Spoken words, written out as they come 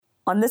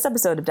On this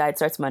episode of Diet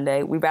Starts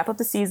Monday, we wrap up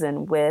the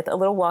season with a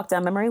little walk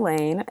down memory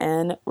lane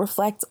and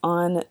reflect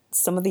on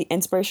some of the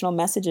inspirational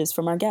messages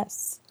from our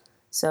guests.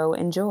 So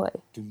enjoy.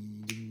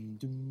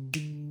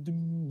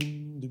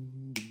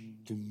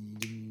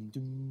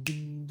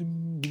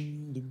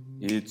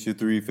 It's your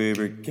three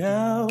favorite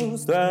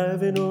gals,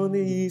 thriving on the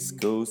East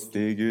Coast,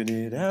 figuring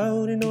it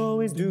out and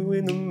always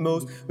doing the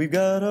most. We've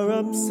got our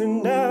ups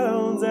and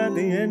downs at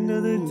the end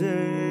of the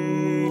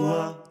day.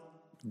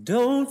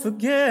 Don't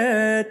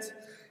forget,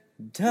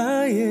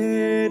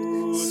 Diet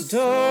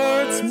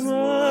Starts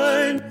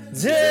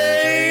Monday.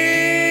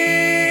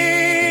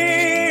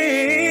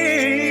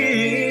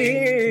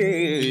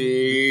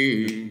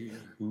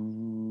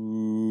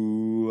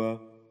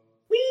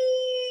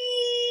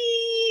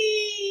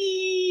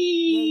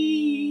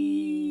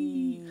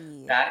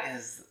 That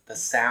is the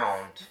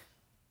sound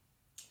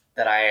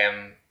that I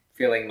am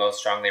feeling most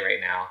strongly right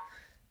now,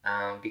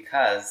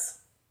 because,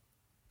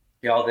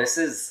 y'all, this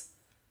is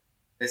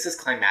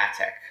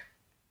climactic.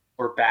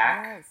 We're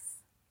back. Yes.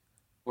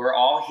 We're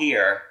all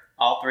here,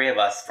 all three of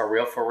us, for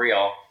real,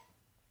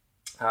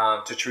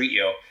 to treat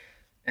you.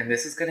 And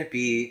this is going to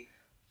be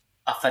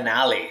a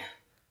finale,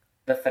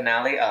 the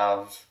finale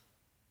of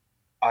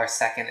our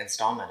second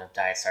installment of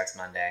Diet Starts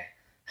Monday.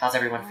 How's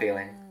everyone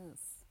feeling?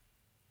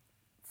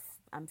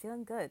 I'm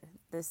feeling good.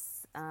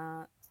 This,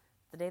 the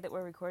day that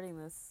we're recording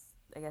this,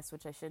 I guess,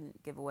 which I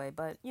shouldn't give away,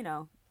 but, you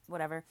know,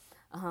 whatever,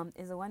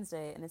 is a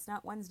Wednesday, and it's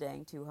not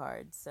Wednesdaying too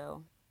hard,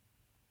 so,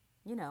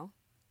 you know,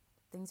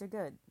 things are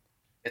good.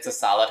 It's a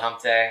solid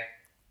hump day.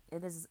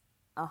 It is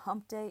a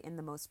hump day in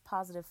the most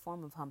positive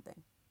form of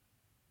humping.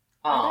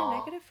 Are there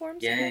negative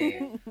forms?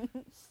 Yay.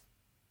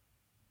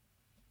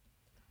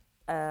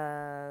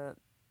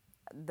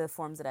 The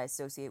forms that I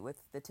associate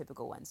with the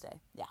typical Wednesday,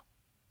 yeah.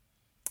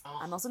 Oh.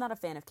 I'm also not a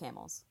fan of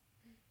camels.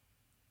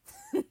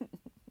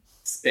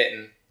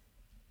 Spitting.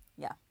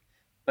 Yeah.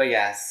 But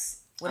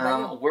yes, What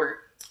about you? we're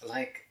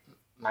like,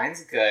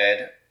 mine's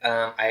good.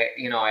 I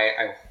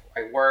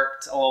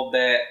worked a little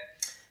bit,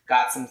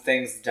 got some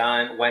things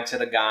done, went to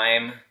the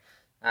Gym,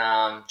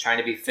 trying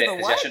to be fit. the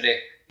 'Cause what? yesterday,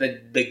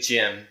 the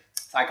gym.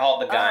 I call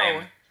it the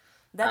Gym.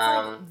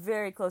 That's like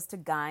very close to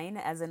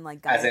gyne, as in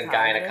like gynecologist. As in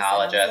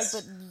gynecologist.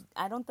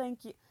 But I don't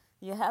think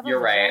you have a You're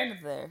right.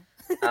 vagina there.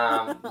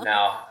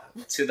 No,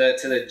 to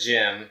the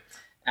gym,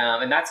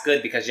 and that's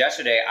good because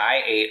yesterday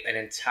I ate an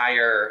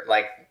entire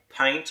like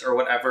pint or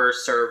whatever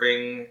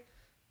serving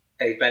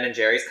a Ben and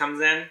Jerry's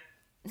comes in.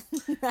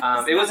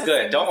 It was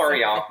good. Don't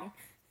worry, y'all.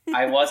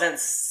 I wasn't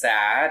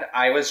sad.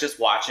 I was just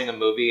watching a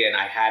movie and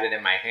I had it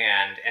in my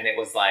hand and it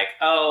was like,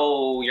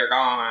 oh, you're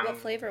gone. What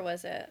flavor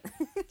was it?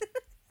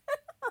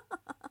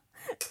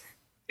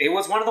 It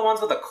was one of the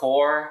ones with a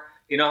core.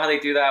 You know how they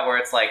do that where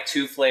it's like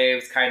two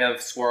flavors kind of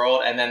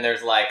swirled and then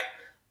there's like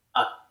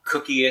a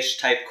cookie-ish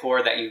type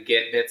core that you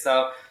get bits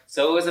of.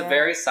 So it was a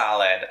very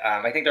solid.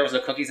 I think there was a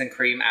cookies and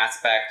cream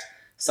aspect,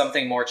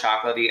 something more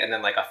chocolatey, and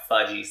then like a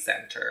fudgy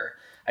center.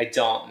 I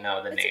don't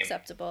know the It's name.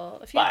 acceptable.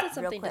 If you had But- did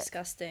something Real quick,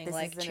 disgusting this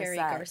like is an Cherry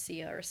aside.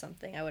 Garcia or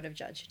something, I would have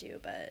judged you,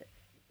 but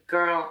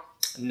Girl,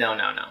 no.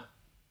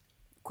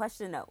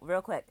 Question note,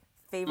 real quick.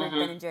 Favorite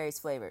Ben and Jerry's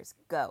flavors?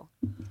 Go.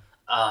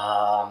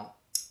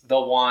 The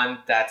one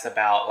that's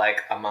about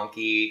like a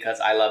monkey,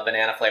 because I love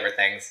banana flavored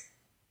things.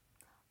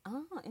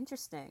 Oh,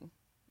 interesting.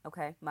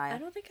 Okay, I Maya.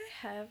 don't think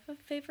I have a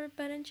favorite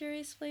Ben and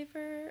Jerry's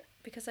flavor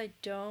because I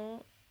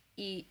don't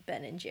eat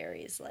Ben and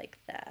Jerry's like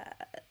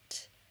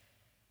that.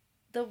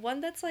 The one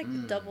that's like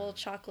double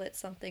chocolate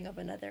something of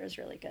another is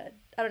really good.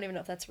 I don't even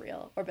know if that's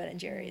real or Ben and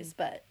Jerry's,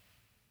 but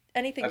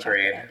anything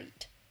Agreed. chocolate I'll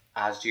eat.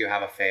 Oz, do you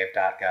have a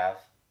fave.gov?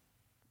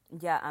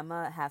 Yeah, I'm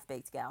a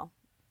half-baked gal.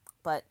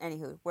 But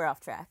anywho, we're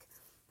off track.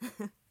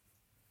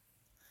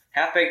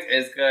 Half Baked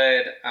is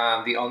good.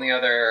 The only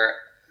other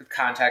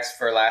context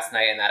for last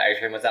night in that ice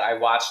cream was that I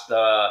watched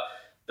the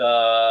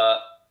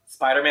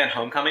Spider-Man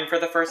Homecoming for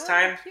the first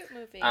time, Cute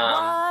movie.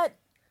 What?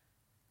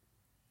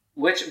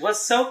 which was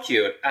so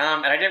cute.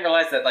 And I didn't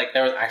realize that like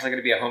there was actually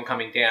going to be a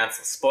homecoming dance.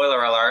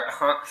 Spoiler alert.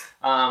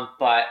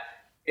 But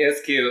it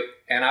was cute,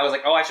 and I was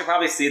like, oh, I should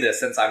probably see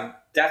this since I'm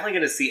definitely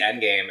going to see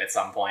Endgame at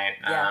some point.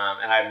 Yeah.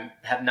 And I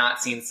have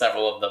not seen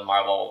several of the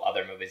Marvel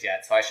other movies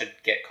yet, so I should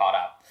get caught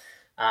up.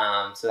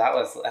 So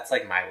that's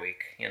like my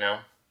week, you know?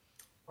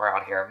 We're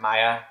out here.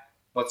 Maya,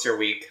 what's your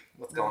week?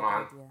 What's going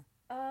on?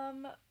 I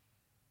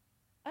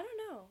don't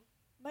know.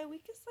 My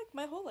week is like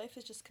my whole life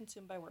is just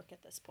consumed by work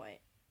at this point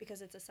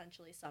because it's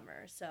essentially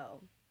summer.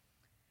 So,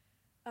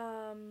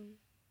 I'm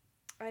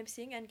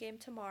seeing Endgame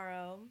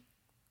tomorrow,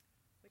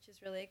 which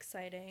is really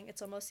exciting.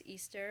 It's almost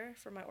Easter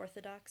for my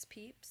Orthodox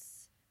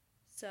peeps,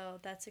 so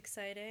that's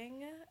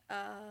exciting.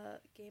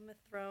 Game of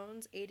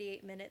Thrones,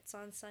 88 minutes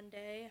on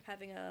Sunday. I'm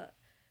having an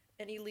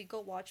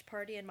illegal watch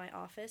party in my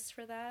office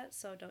for that,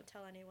 so don't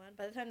tell anyone.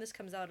 By the time this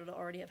comes out, it'll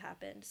already have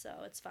happened, so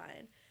it's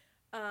fine.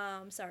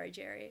 Sorry,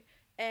 Jerry.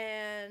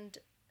 And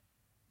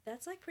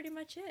that's like pretty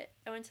much it.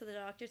 I went to the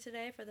doctor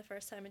today for the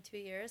first time in 2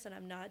 years, and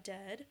I'm not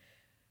dead,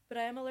 but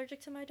I am allergic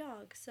to my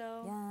dog,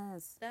 so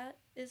Yes. that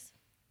is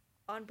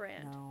on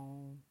brand.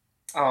 No.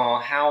 Oh,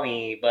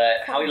 Howie,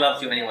 but Poor Howie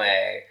loves you Howie.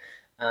 anyway.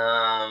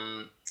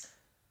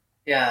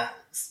 Yeah.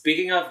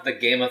 Speaking of the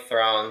Game of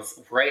Thrones,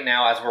 right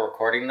now as we're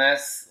recording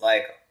this,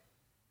 like,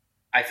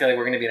 I feel like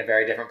we're going to be in a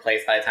very different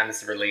place by the time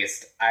this is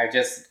released.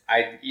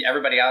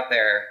 Everybody out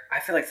there, I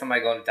feel like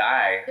somebody going to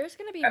die, There's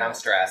gonna be and I'm multiple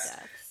stressed.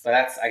 deaths. But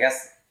that's, I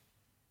guess,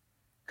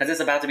 because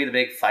it's about to be the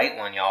big fight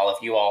one, y'all.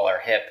 If you all are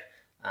hip,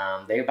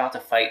 they're about to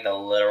fight the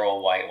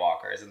literal White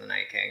Walkers in the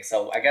Night King.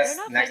 So I guess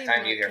They're not next fighting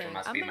time the you Night hear King. from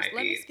us, Let we might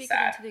me be speak it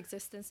sad. into the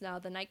existence now.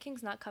 The Night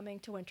King's not coming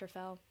to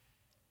Winterfell.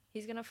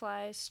 He's gonna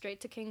fly straight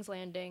to King's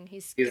Landing.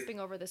 He's skipping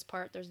over this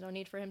part. There's no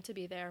need for him to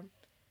be there.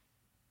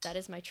 That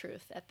is my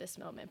truth at this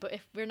moment. But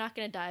if we're not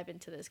gonna dive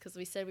into this because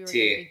we said we were gonna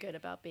be good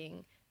about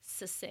being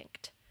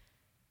succinct.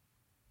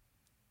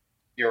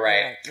 You're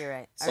right. You're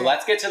right. So All right.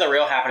 let's get to the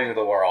real happening of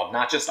the world,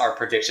 not just our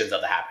predictions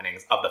of the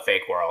happenings of the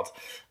fake world.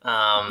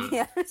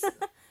 Yeah.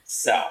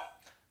 So,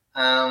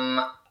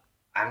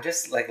 I'm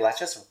just like, let's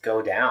just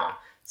go down.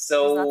 There's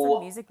lots of So,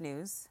 music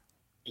news.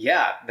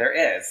 yeah, there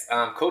is.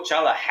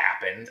 Coachella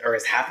happened, or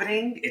is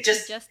happening. It's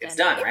ended.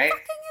 done, It right?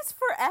 fucking is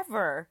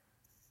forever.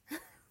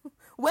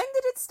 When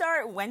did it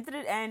start? When did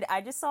it end?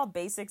 I just saw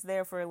basics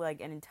there for like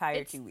an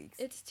entire 2 weeks.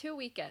 It's 2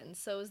 weekends.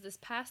 So it was this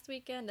past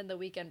weekend and the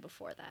weekend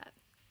before that.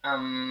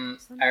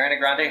 Ariana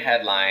Grande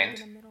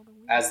headlined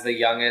as the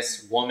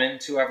youngest woman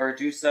to ever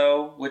do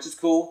so, which is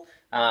cool.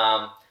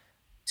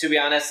 To be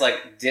honest,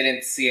 like,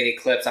 didn't see any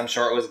clips. I'm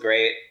sure it was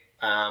great.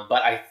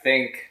 But I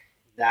think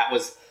that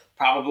was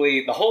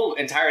probably the whole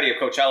entirety of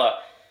Coachella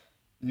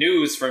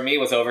news for me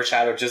was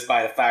overshadowed just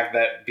by the fact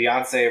that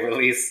Beyonce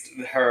released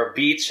her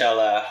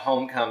Beachella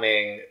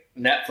Homecoming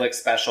Netflix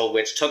special,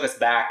 which took us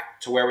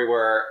back to where we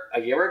were a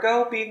year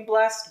ago, being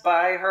blessed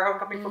by her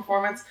homecoming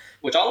performance,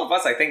 which all of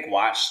us, I think,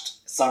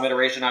 watched some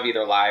iteration of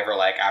either live or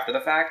like after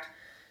the fact.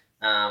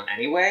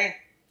 Anyway,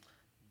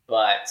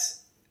 but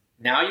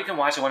now you can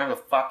watch it whenever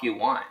the fuck you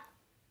want,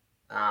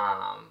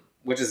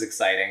 which is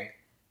exciting.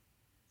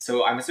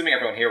 So I'm assuming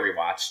everyone here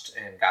rewatched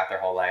and got their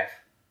whole life.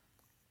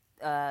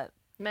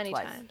 Many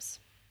Twice. times.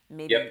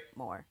 Maybe Yep.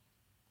 more.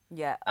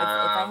 Yeah, if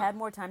I had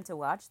more time to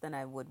watch, then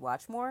I would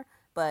watch more.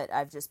 But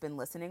I've just been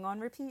listening on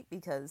repeat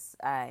because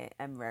I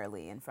am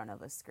rarely in front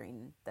of a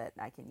screen that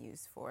I can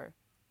use for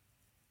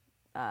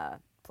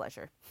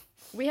pleasure.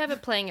 We have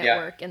it playing at Yeah.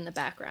 work in the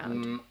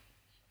background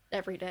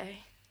every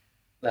day.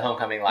 The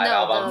Homecoming live No,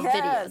 album. the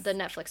video, Yes. the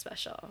Netflix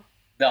special.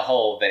 The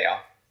whole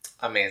video.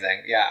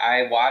 Amazing. Yeah,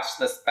 I watched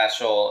the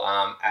special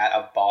at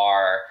a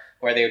bar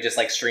where they just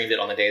like streamed it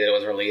on the day that it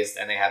was released,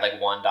 and they had like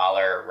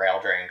 $1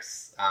 rail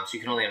drinks. So you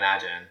can only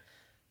imagine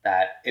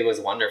that it was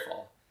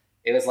wonderful.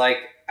 It was like,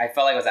 I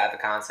felt like I was at the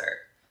concert.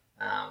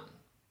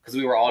 Because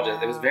we were all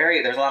just, it was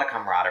there's a lot of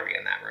camaraderie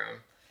in that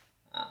room.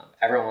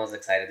 Everyone was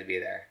excited to be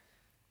there.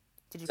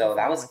 Did you So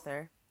that perform was- with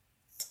her?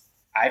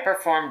 I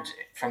performed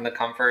from the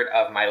comfort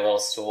of my little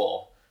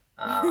stool.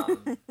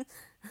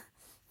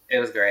 It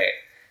was great.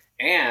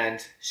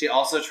 And she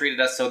also treated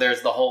us, so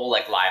there's the whole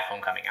like live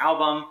Homecoming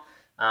album,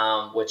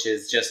 which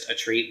is just a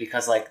treat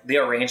because like the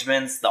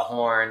arrangements, the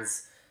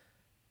horns,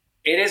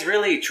 it is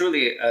really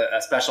truly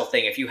a special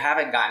thing. If you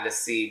haven't gotten to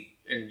see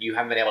and you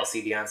haven't been able to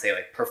see Beyonce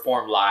like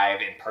perform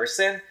live in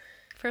person,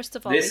 First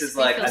of all, this we is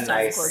like feel a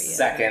sorry nice for you.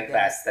 second Yeah.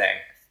 best thing.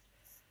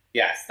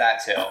 Yes,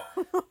 that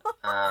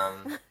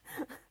too.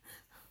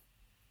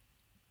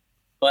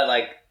 But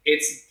like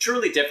it's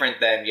truly different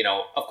than, you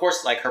know, of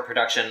course, like her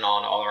production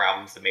on all her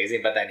albums is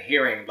amazing, but then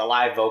hearing the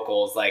live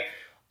vocals, like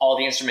all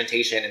the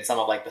instrumentation and some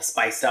of like the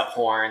spiced up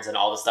horns and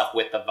all the stuff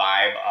with the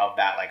vibe of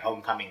that like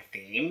Homecoming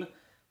theme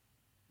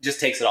just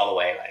takes it all the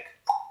way. Like,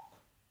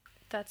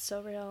 That's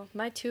so real.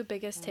 My three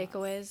biggest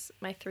takeaways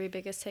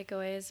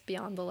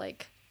beyond the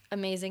like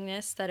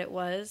amazingness that it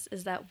was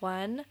is that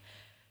one,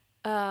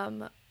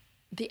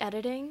 the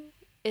editing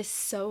is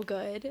so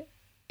good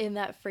in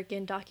that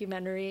freaking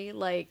documentary.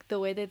 Like the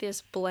way that they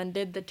just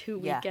blended the two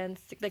Yeah.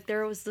 weekends. Like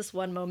there was this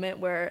one moment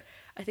where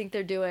I think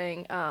they're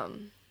doing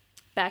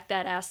Back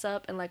That Ass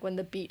Up, and like when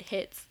the beat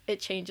hits, it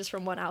changes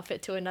from one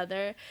outfit to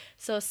another.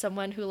 So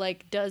someone who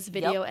like does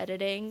video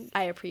editing,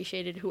 I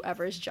appreciated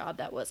whoever's job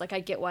that was. Like I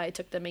get why it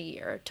took them a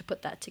year to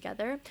put that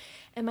together.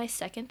 And my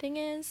second thing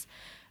is,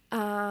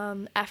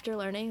 after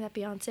learning that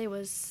Beyonce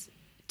was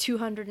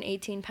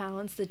 218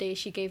 pounds the day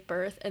she gave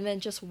birth, and then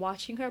just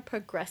watching her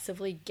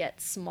progressively get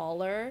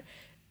smaller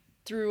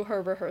through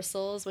her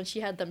rehearsals when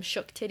she had them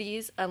shook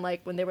titties, and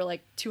like when they were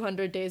like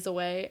 200 days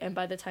away, and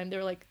by the time they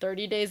were like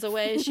 30 days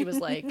away, she was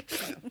like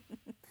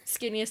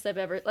skinniest I've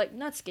ever, like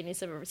not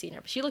skinniest I've ever seen her,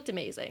 but she looked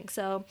amazing.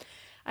 So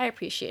I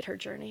appreciate her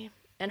journey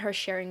and her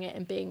sharing it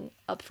and being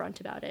upfront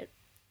about it.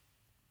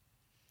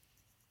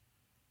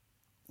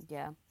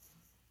 Yeah.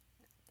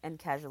 And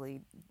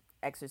casually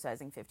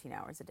exercising 15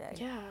 hours a day.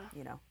 Yeah.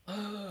 You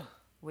know,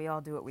 we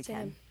all do what we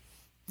Same.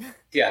 can.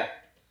 yeah.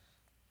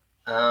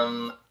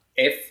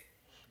 If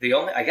the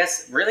only, I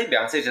guess, really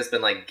Beyonce's just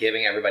been like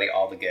giving everybody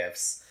all the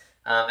gifts.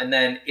 And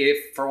then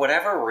if for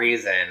whatever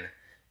reason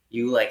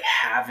you like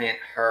haven't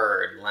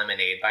heard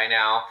Lemonade by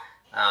now,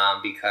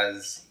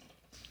 because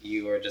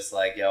you were just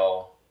like,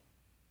 yo,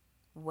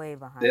 way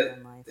behind This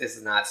on life.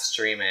 is not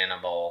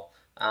streamable.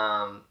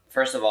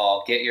 First of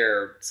all, get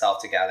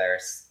yourself together.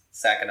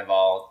 Second of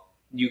all,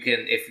 you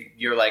can, if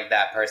you're like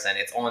that person,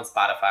 it's on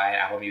Spotify,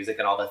 Apple Music,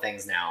 and all the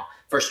things now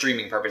for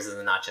streaming purposes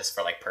and not just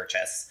for like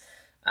purchase.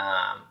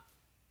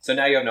 So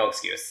now you have no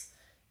excuse.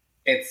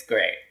 It's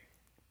great.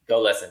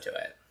 Go listen to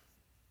it.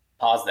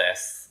 Pause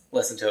this,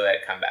 listen to it,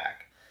 come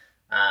back.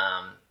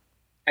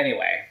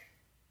 Anyway,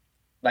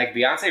 like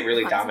Beyonce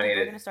really Honestly, we're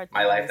dominated gonna start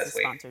my thinking life this this is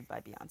week. sponsored by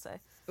Beyonce.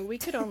 We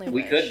could only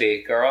We wish. could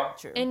be, girl.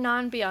 True. In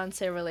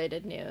non-Beyonce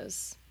related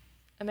news,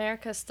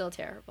 America's still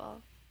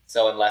terrible.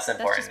 So in less That's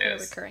important just been a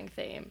news, recurring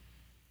theme.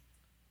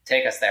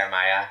 take us there,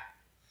 Maya.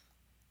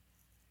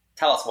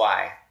 Tell us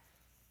why.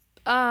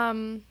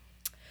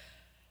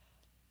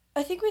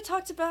 I think we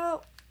talked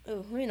about. Oh,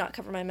 let me not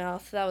cover my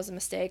mouth. That was a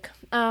mistake.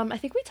 I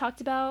think we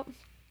talked about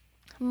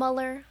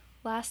Mueller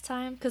last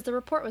time because the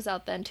report was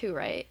out then too,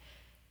 right?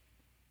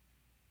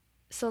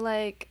 So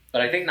like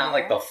But I think not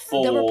like the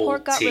full the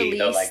report got tea,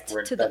 released the,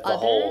 like, to the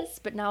whole. others,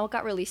 but now it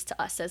got released to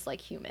us as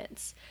like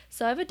humans.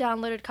 So I have a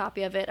downloaded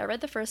copy of it. I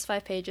read the first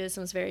 5 pages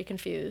and was very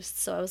confused.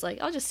 So I was like,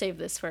 I'll just save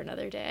this for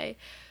another day.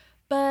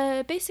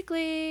 But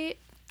basically,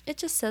 it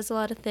just says a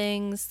lot of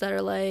things that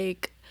are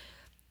like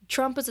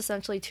Trump was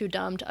essentially too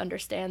dumb to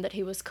understand that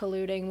he was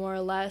colluding more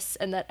or less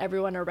and that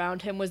everyone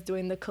around him was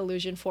doing the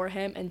collusion for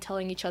him and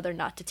telling each other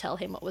not to tell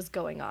him what was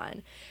going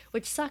on.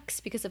 Which sucks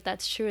because if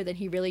that's true, then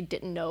he really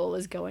didn't know what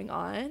was going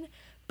on.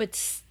 But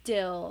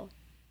still,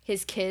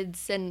 his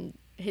kids and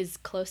his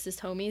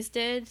closest homies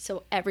did,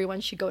 so everyone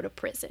should go to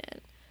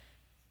prison.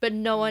 But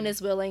no one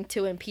is willing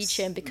to impeach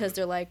him because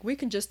they're like, we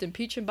can just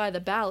impeach him by the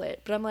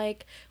ballot. But I'm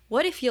like,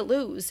 what if you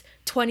lose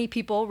 20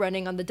 people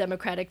running on the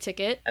Democratic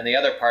ticket? And the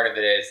other part of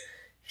it is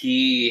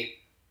he,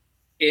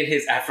 in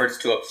his efforts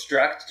to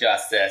obstruct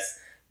justice,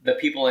 the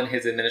people in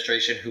his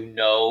administration who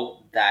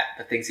know that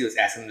the things he was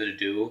asking them to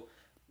do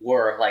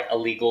were like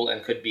illegal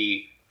and could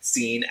be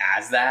seen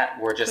as that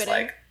were just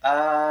Quitting.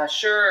 like,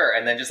 sure.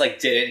 And then just like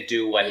didn't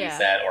do what he Yeah.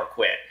 said or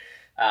quit.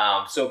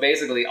 So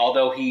basically,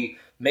 although he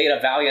made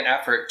a valiant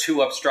effort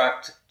to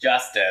obstruct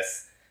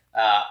justice,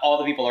 all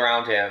the people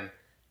around him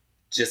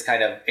just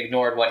kind of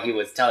ignored what he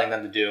was telling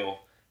them to do,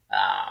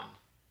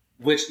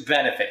 which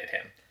benefited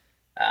him.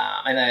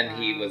 And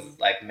then he was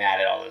like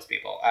mad at all those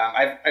people.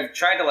 I've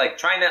tried to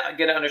trying to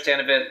get an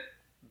understanding of it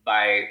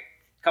by a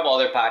couple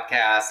other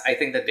podcasts. I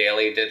think the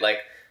Daily did like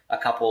a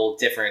couple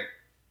different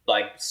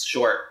like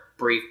short,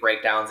 brief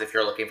breakdowns if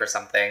you're looking for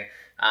something.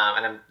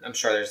 And I'm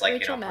sure there's like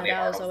Rachel plenty of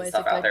Maddow is articles and always a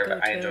stuff good out there, go-to.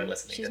 but I enjoyed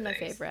listening She's to my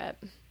things. favorite.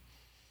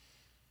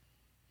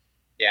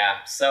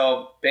 Yeah.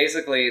 So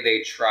basically,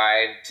 they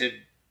tried to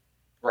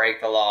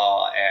break the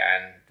law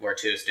and were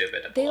too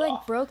stupid to pull They it like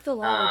off. broke the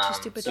law, were too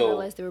stupid to so-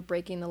 realize they were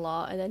breaking the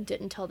law, and then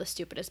didn't tell the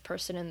stupidest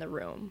person in the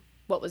room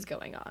what was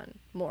going on,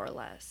 more or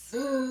less.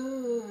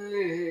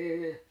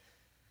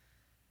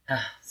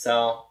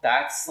 So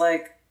that's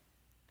like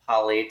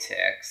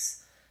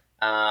politics.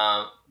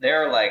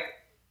 There are like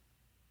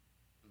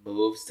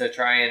moves to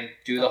try and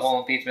do the whole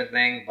impeachment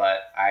thing, but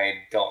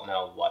I don't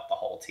know what the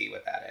whole tea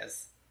with that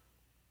is.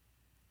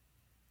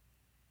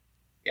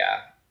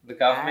 Yeah, the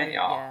government,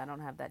 y'all, Yeah, I don't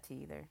have that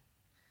tea either.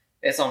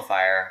 it's on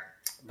fire.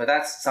 But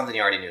that's something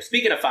you already knew.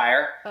 Speaking of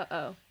fire,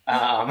 Uh-oh.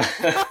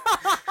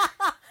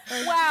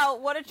 Wow,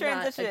 what a Not a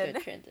transition.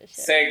 good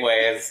transition.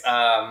 segues.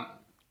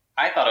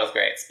 I thought it was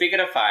great. Speaking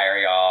of fire,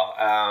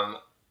 y'all,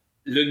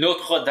 Le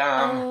Notre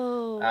Dame.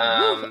 Oh,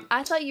 Um,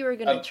 I thought you were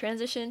going to uh,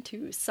 transition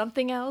to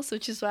something else,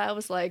 which is why I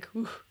was like,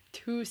 "Ooh,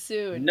 too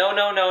soon." No.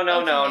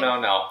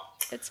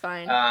 Okay. It's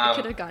fine. Um, It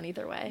could have gone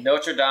either way.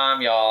 Notre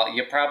Dame, y'all,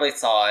 you probably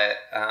saw it,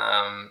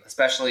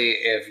 especially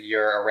if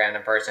you're a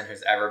random person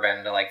who's ever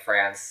been to like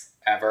France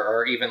ever,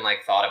 or even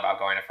like thought about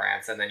going to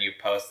France, and then you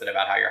posted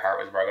about how your heart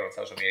was broken on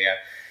social media.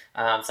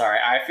 Sorry,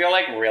 I feel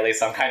like really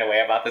some kind of way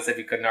about this if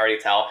you couldn't already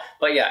tell.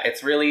 But yeah, it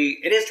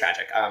is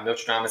tragic.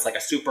 Notre Dame is like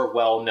a super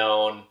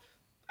well-known,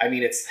 I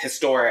mean, it's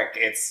historic.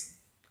 It's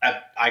an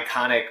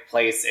iconic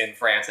place in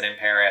France and in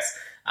Paris.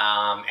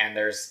 And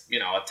there's,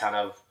 a ton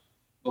of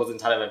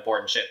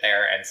important shit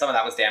there. And some of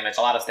that was damaged.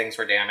 A lot of things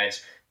were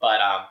damaged. But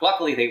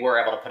luckily they were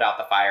able to put out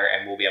the fire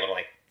and we'll be able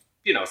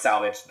to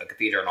salvage the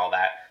cathedral and all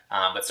that.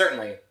 But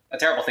certainly a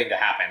terrible thing to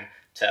happen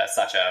to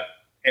such a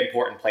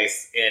important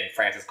place in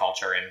France's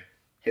culture and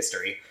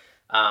history.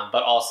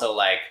 But also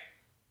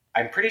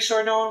I'm pretty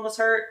sure no one was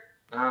hurt.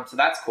 So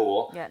that's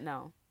cool. Yeah,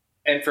 no.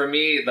 And for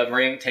me, the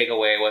main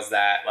takeaway was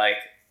that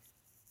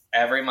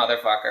every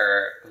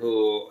motherfucker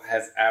who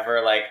has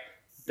ever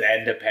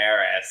been to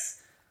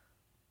Paris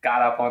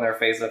got up on their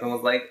Facebook and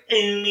was like,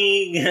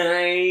 "Oh my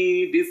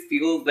god, this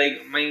feels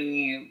like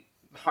my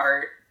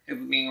heart is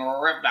being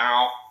ripped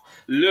out,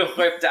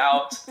 ripped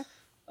out."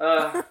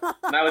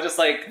 And I was just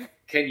like,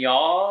 "Can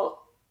y'all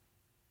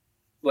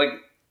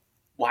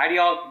why do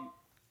y'all?"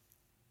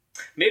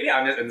 Maybe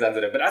I'm just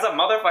insensitive, but as a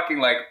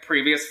motherfucking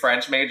previous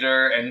French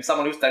major and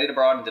someone who studied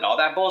abroad and did all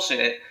that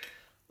bullshit,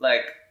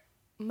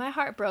 My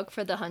heart broke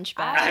for the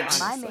hunchback.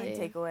 My main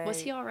honestly. takeaway- Was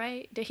he all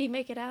right? Did he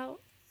make it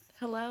out?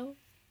 Hello?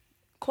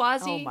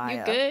 Quasi, Oh, you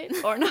Maya.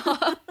 good or not?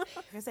 I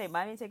was gonna say,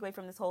 my main takeaway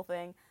from this whole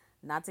thing,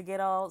 not to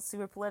get all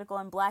super political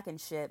and black and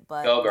shit,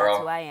 but Go, girl.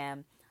 that's who I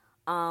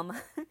am.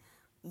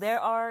 There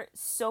are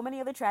so many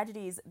other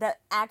tragedies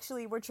that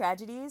actually were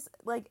tragedies,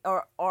 like,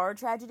 or are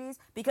tragedies,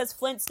 because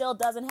Flint still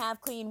doesn't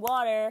have clean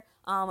water.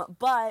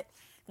 But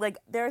like,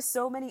 there are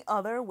so many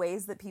other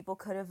ways that people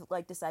could have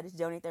like decided to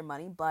donate their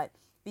money, but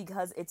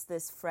because it's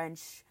this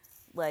French,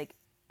 like,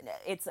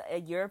 it's a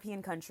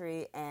European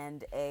country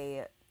and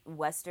a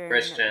Western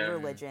Christian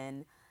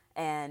religion,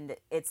 and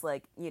it's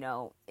like, you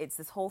know, it's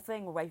this whole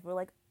thing where people are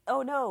like,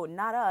 oh no,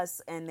 not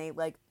us, and they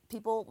like,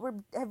 people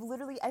have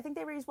literally, I think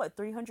they raised what,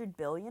 300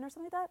 billion or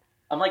something like that.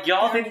 I'm like,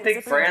 y'all Yeah, didn't it's think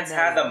a France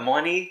had the 300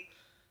 money?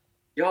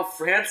 Y'all,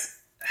 France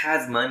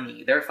has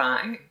money. They're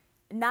fine.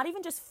 Not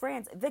even just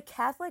France, the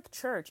Catholic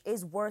Church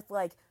is worth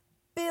like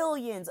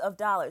billions of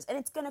dollars, and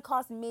it's gonna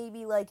cost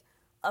maybe like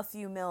a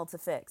few mil to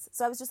fix.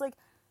 So I was just like,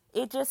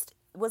 it just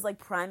was like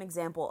prime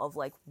example of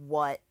like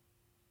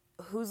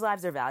whose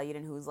lives are valued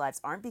and whose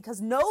lives aren't, because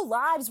no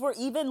lives were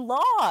even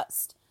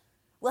lost.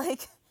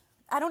 Like,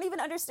 I don't even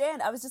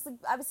understand. I was just like,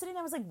 I was sitting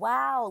there, I was like,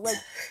 wow, like,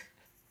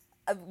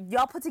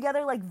 y'all put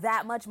together like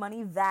that much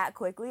money that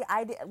quickly.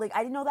 I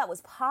didn't know that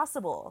was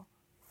possible.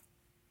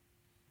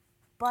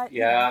 But you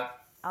know, Yeah.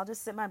 I'll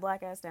just sit my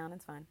black ass down.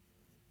 It's fine.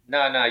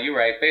 No, you're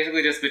right.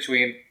 Basically, just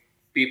between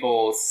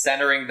people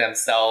centering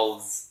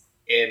themselves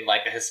in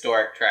like a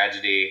historic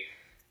tragedy,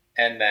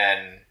 and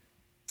then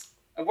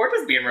we're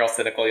just being real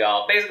cynical,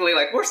 y'all. Basically,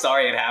 like, we're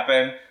sorry it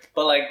happened,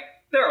 but like,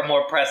 there are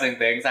more pressing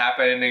things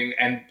happening,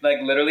 and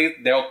like, literally,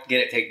 they'll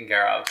get it taken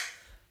care of.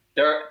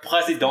 Their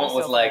President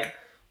was so like, bad.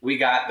 we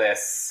got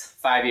this.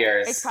 5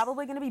 years. It's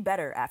probably going to be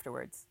better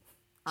afterwards.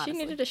 She Honestly.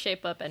 needed to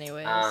shape up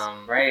anyways.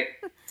 Right.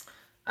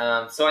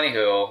 So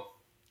anywho,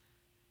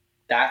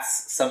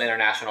 that's some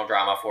international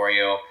drama for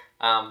you.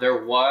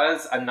 There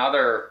was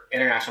another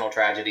international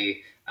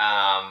tragedy.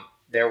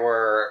 There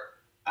were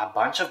a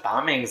bunch of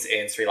bombings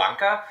in Sri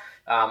Lanka.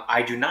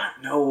 I do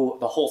not know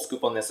the whole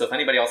scoop on this, so if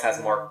anybody else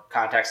has more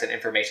context and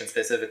information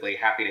specifically,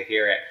 happy to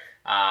hear it.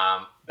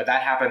 But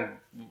that happened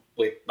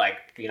with, like,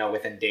 you know,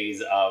 within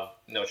days of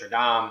Notre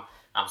Dame.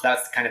 So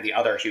that's kind of the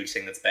other huge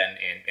thing that's been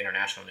in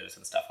international news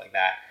and stuff like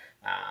that.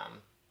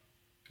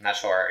 I'm not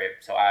sure.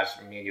 So as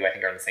me and you, I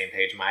think, are on the same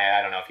page. Maya,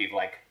 I don't know if you've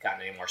like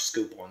gotten any more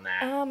scoop on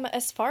that.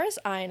 As far as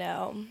I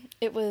know,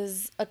 it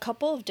was a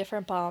couple of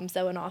different bombs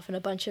that went off in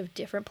a bunch of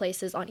different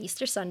places on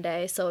Easter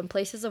Sunday. So in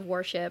places of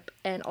worship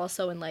and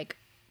also in like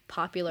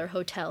popular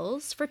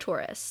hotels for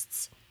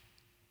tourists.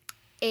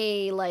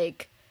 A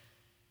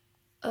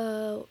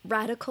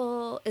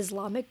radical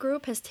Islamic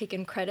group has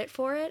taken credit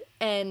for it,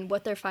 and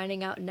what they're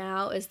finding out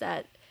now is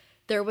that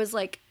there was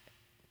like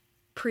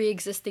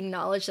pre-existing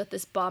knowledge that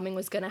this bombing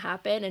was going to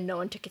happen and no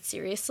one took it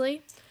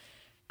seriously.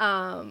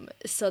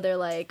 So they're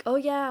like, oh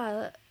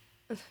yeah,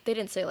 they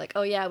didn't say like,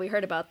 oh yeah, we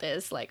heard about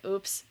this, like,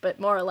 oops, but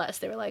more or less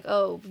they were like,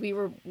 oh, we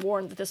were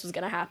warned that this was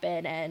going to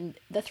happen and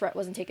the threat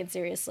wasn't taken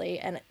seriously.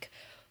 And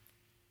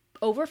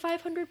over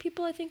 500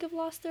 people, I think, have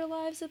lost their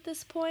lives at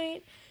this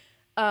point.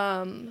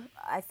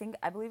 I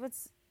believe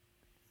it's,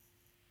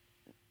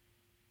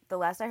 the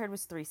last I heard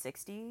was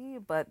 360,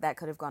 but that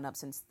could have gone up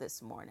since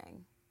this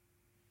morning.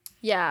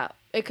 Yeah,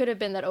 it could have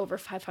been that over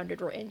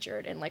 500 were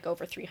injured and like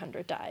over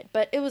 300 died,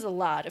 but it was a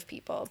lot of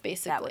people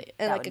basically,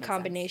 and like a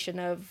combination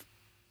of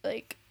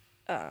like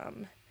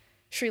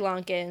Sri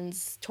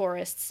Lankans,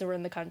 tourists who were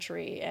in the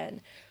country, and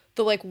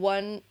the like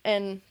one,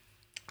 and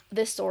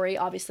this story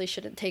obviously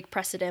shouldn't take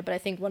precedent, but I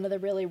think one of the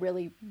really,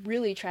 really,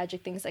 really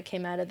tragic things that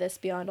came out of this,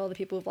 beyond all the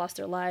people who've lost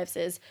their lives,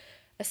 is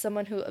as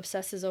someone who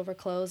obsesses over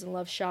clothes and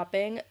loves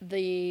shopping,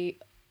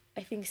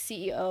 I think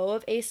CEO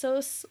of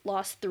ASOS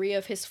lost 3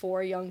 of his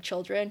 4 young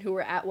children who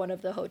were at one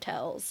of the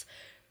hotels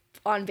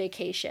on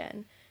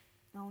vacation.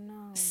 Oh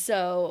no.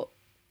 So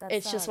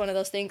it's sucks. just one of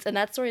those things. And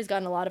that story has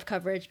gotten a lot of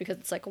coverage because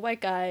it's like a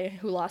white guy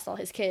who lost all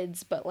his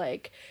kids, but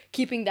like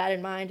keeping that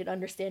in mind and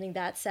understanding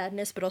that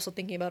sadness, but also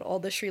thinking about all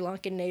the Sri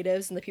Lankan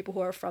natives and the people who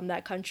are from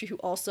that country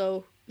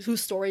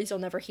whose stories you'll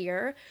never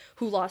hear,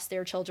 who lost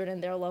their children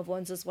and their loved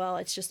ones as well.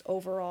 It's just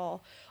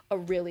overall a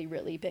really,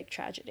 really big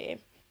tragedy.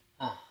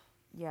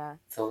 Yeah.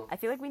 So I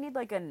feel like we need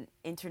like an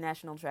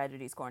international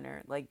tragedies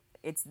corner. Like,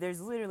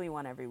 there's literally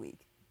one every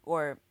week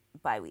or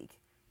by week.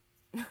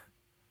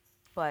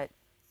 But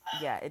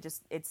yeah,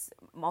 it's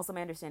also,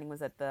 my understanding was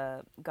that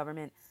the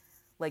government,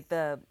 like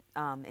the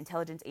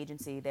intelligence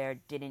agency there,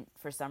 didn't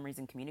for some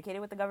reason communicate it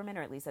with the government,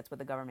 or at least that's what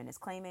the government is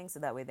claiming. So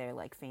that way they're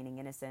like feigning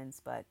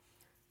innocence, but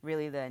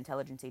really the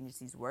intelligence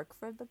agencies work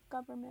for the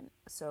government.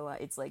 So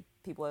it's like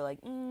people are like,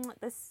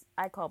 this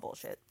I call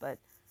bullshit, but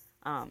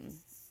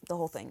the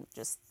whole thing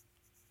just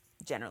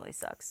generally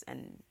sucks,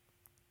 and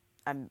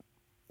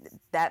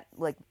that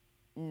like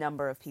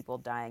number of people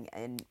dying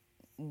in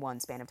one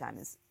span of time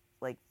is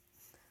like,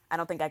 I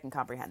don't think I can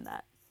comprehend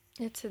that.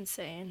 It's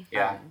insane.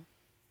 yeah.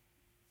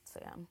 So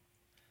yeah.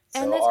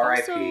 So And there's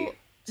R.I.P. also,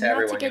 to not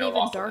everyone to get you know even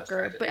lost in those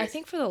darker, but I tragedies.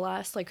 think for the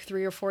last like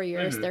 3 or 4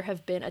 years, there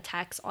have been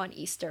attacks on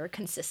Easter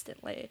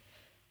consistently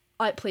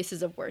at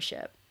places of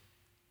worship.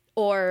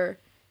 Or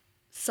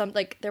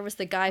there was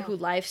the guy who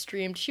live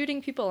streamed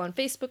shooting people on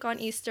Facebook on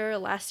Easter.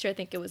 Last year, I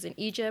think it was in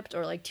Egypt,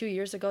 or like 2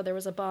 years ago, there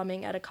was a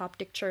bombing at a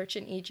Coptic church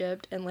in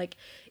Egypt. And like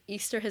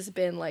Easter has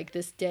been like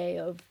this day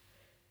of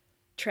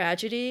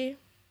tragedy,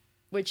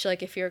 which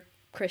like if you're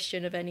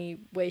Christian of any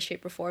way,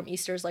 shape, or form,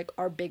 Easter is like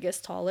our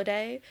biggest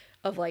holiday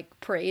of like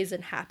praise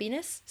and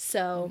happiness.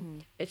 So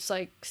it's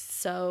like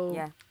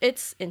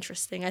it's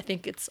interesting. I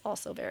think it's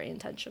also very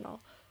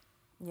intentional.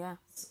 Yeah.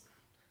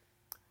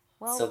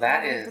 Well, So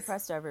that I'm is-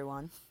 depressed,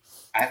 everyone.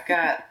 I've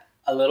got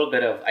a little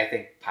bit of, I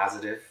think,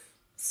 positive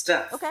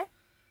stuff. Okay.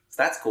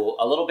 So that's cool.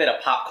 A little bit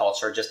of pop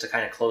culture just to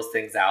kind of close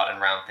things out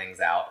and round things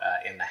out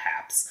in the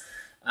haps.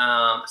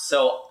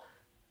 So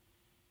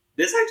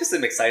this I just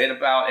am excited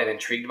about and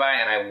intrigued by,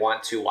 and I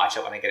want to watch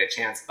it when I get a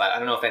chance. But I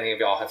don't know if any of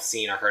y'all have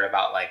seen or heard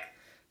about like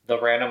the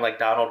random like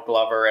Donald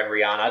Glover and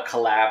Rihanna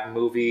collab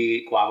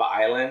movie Guava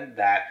Island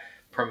that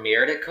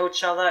premiered at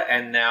Coachella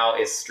and now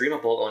is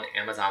streamable on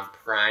Amazon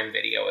Prime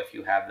Video if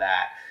you have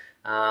that.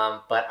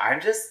 But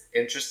I'm just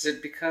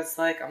interested because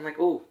like I'm like,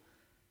 ooh,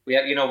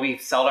 we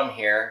seldom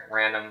hear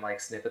random like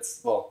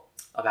snippets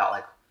about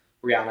like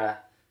Rihanna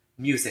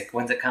music.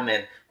 When's it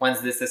coming?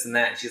 When's this and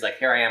that? And she's like,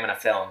 here I am in a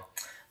film.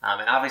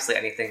 And obviously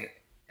anything,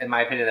 in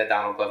my opinion, that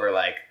Donald Glover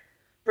like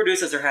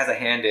produces or has a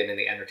hand in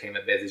the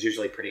entertainment biz is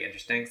usually pretty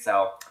interesting.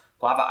 So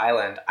Guava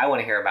Island, I want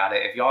to hear about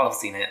it. If y'all have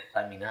seen it,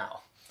 let me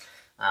know.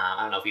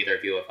 I don't know if either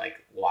of you have like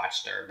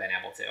watched or been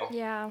able to.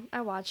 Yeah, I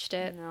watched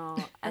it. No,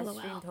 I LOL.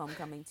 streamed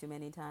Homecoming too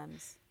many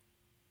times.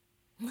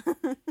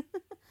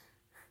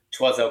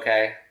 Twas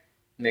okay.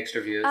 Mixed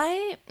reviews.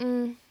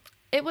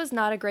 It was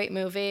not a great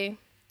movie.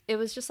 It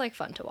was just like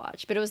fun to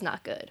watch, but it was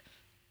not good.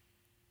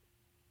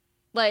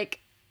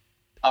 Like,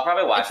 I'll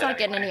probably watch it's it not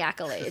getting anyway. any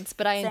accolades,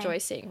 but I Same. enjoy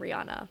seeing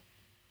Rihanna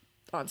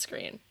on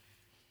screen.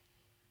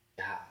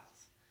 Yes.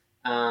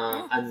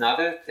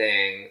 Another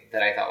thing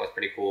that I thought was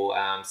pretty cool.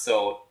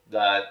 So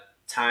the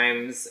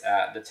Time,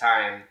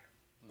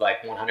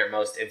 like 100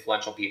 most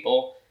influential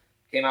people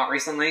came out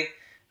recently.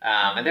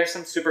 And there's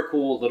some super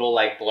cool little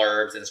like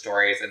blurbs and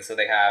stories. And so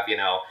they have,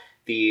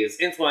 these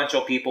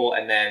influential people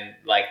and then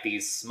like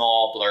these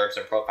small blurbs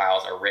and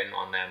profiles are written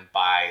on them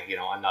by,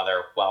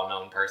 another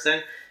well-known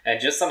person. And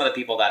just some of the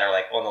people that are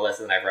like on the list,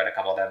 and I've read a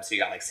couple of them. So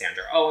you got like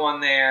Sandra Oh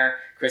on there,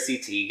 Chrissy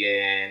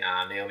Teigen,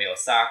 Naomi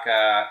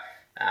Osaka.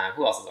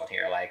 Who else is on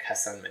here? Like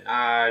Hassan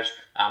Minaj.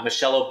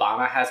 Michelle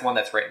Obama has one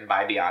that's written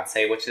by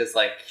Beyonce, which is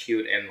like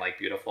cute and like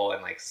beautiful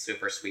and like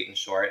super sweet and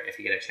short if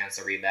you get a chance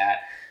to read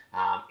that.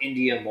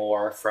 India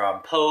Moore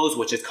from Pose,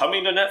 which is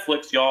coming to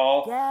Netflix,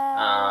 y'all.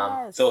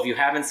 Yes. So if you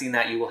haven't seen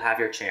that, you will have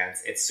your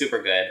chance. It's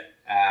super good.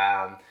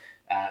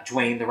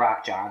 Dwayne The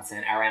Rock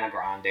Johnson, Ariana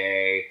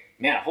Grande.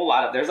 Man,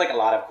 there's like a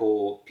lot of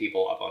cool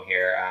people up on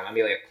here.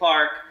 Amelia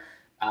Clark.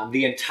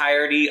 The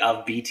entirety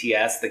of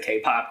BTS, the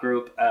K-pop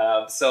group.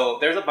 So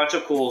there's a bunch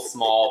of cool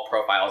small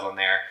profiles on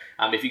there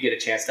if you get a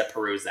chance to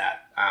peruse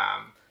that.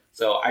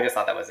 So I just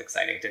thought that was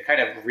exciting to kind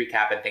of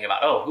recap and think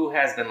about, who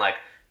has been like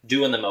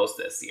doing the most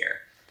this year.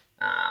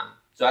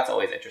 So that's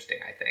always interesting,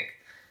 I think.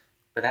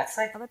 But that's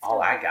like that's all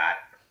dope. I got.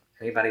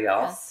 Anybody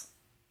else?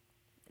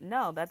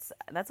 No, that's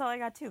all I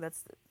got too.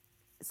 That's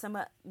some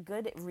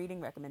good reading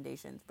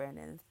recommendations,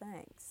 Brandon.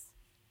 Thanks.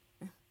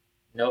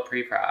 No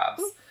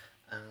pre-probs.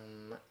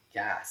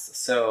 Yes.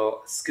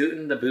 So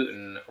scootin' the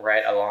bootin'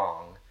 right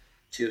along.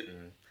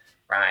 Tootin'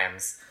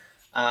 rhymes.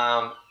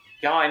 Y'all,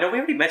 I know we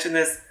already mentioned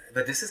this,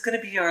 but this is going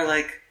to be our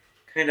like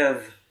kind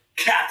of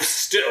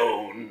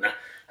capstone.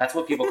 That's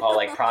what people call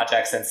like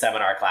projects and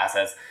seminar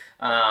classes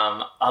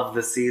of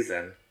the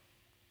season.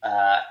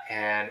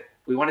 And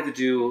we wanted to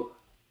do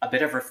a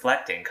bit of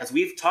reflecting because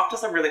we've talked to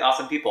some really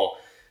awesome people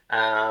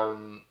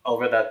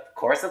over the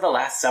course of the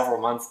last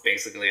several months,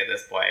 basically at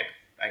this point.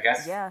 I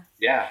guess.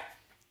 Yeah.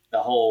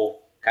 The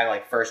whole kind of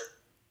like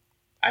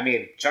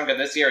chunk of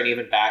this year and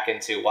even back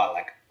into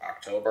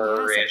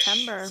October-ish,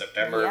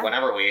 September, Yeah.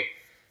 whenever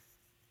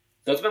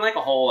so it's been like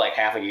a whole like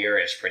half a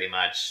year-ish pretty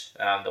much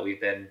that we've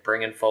been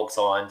bringing folks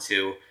on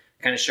to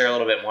kind of share a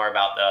little bit more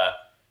about the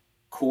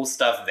cool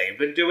stuff they've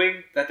been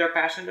doing that they're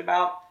passionate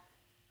about.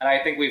 And I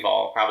think we've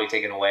all probably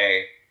taken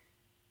away,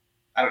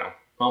 I don't know,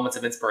 moments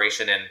of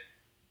inspiration and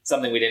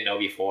something we didn't know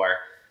before.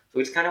 So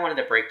we just kind of wanted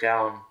to break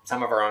down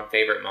some of our own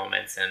favorite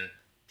moments and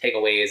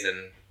takeaways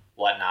and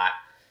whatnot.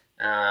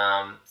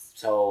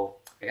 So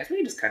I guess we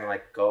can just kind of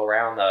like go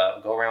around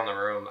the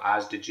room.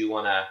 Oz, did you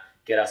want to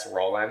get us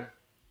rolling?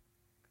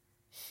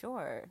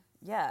 Sure.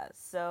 Yeah.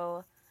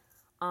 So,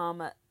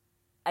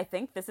 I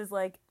think this is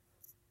like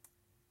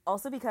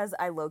also because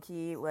I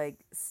low-key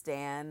like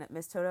stan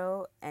Miss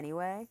Toto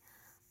anyway.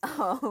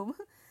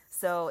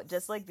 So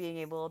just like being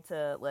able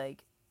to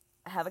like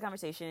have a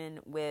conversation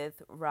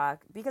with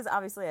Rock, because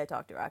obviously I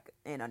talked to Rock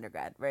in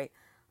undergrad, right?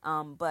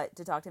 But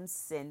to talk to him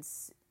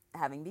since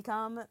having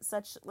become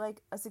such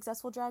like a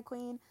successful drag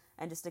queen,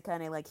 and just to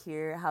kind of like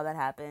hear how that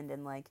happened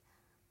and like,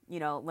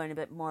 learn a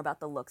bit more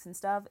about the looks and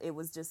stuff. It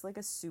was just like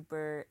a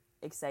super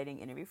exciting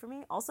interview for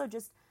me. Also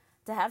just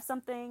to have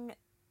something,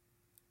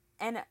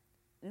 and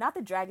not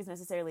that drag is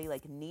necessarily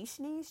like niche,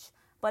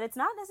 but it's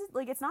not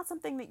like it's not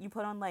something that you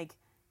put on like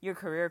your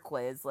career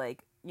quiz,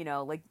 like, you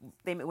know, like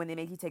when they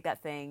make you take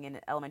that thing in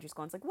elementary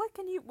school, and it's like, what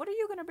are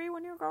you gonna be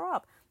when you grow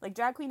up? Like,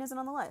 drag queen isn't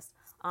on the list.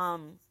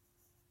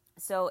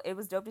 So it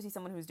was dope to see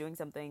someone who's doing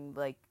something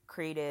like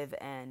creative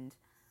and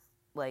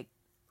like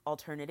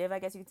alternative, I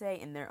guess you could say,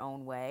 in their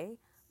own way,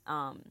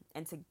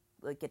 and to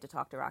like get to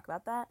talk to Rock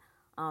about that.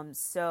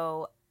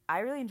 So I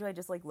really enjoyed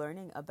just like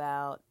learning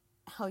about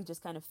how he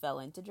just kind of fell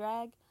into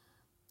drag,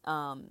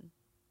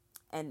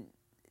 and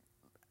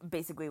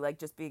basically like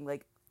just being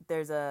like,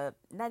 there's a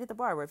night at the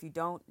bar where if you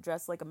don't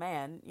dress like a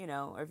man, you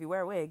know, or if you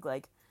wear a wig,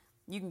 like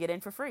you can get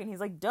in for free. And he's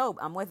like, dope,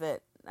 I'm with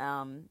it.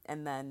 And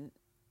then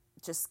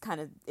just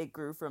kind of it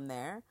grew from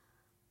there.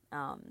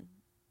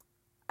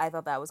 I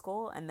thought that was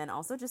cool. And then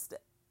also just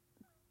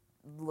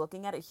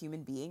looking at a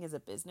human being as a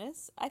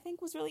business, I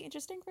think was really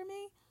interesting for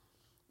me.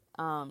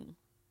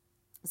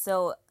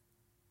 So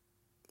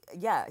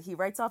yeah, he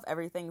writes off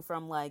everything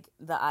from like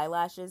the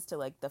eyelashes to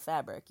like the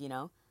fabric, you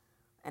know?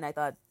 And I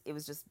thought it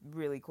was just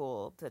really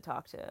cool to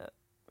talk to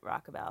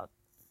Rock about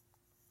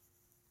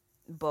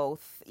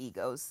both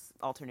egos,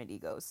 alternate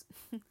egos.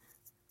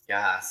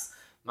 Yes.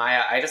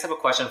 Maya, I just have a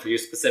question for you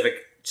specific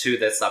to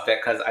this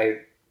subject, because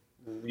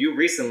you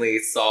recently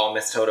saw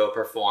Miss Toto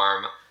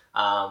perform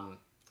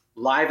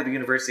live at the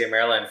University of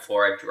Maryland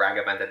for a drag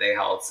event that they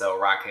held. So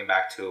Rock came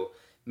back to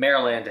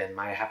Maryland and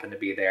Maya happened to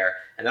be there.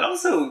 And then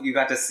also you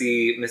got to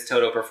see Miss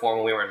Toto perform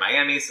when we were in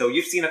Miami. So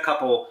you've seen a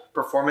couple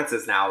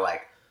performances now.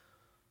 Like,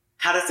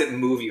 how does it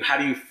move you? How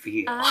do you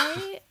feel?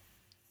 I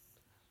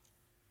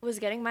was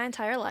getting my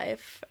entire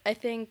life. I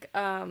think,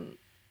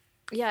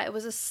 yeah, it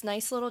was a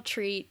nice little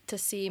treat to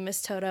see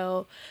Miss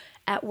Toto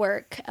at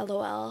work,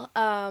 LOL.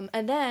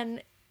 And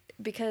then,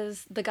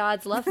 because the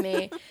gods love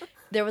me,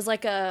 there was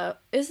like it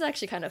was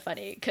actually kind of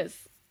funny because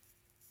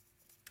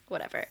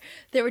whatever.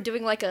 They were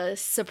doing like a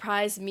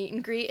surprise meet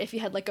and greet if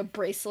you had like a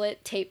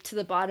bracelet taped to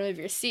the bottom of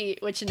your seat,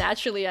 which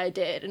naturally I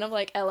did. And I'm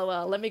like,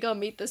 LOL, let me go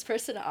meet this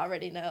person I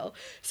already know.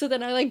 So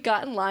then I like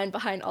got in line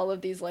behind all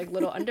of these like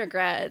little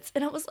undergrads,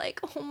 and I was like,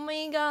 oh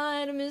my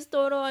God, Miss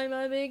Toto, I'm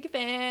a big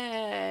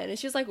fan. And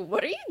she was like,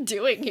 what are you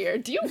doing here?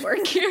 Do you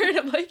work here? And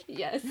I'm like,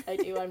 yes, I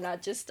do. I'm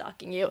not just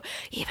stalking you,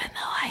 even though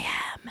I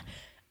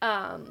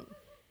am.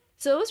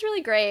 So it was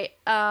really great.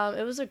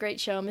 It was a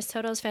great show. Miss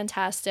Toto's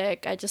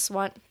fantastic. I just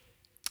want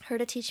her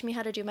to teach me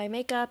how to do my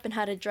makeup and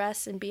how to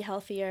dress and be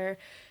healthier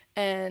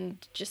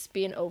and just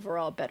be an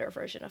overall better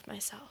version of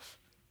myself.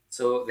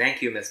 So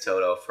thank you, Miss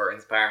Toto, for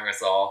inspiring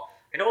us all.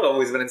 I know I've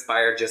always been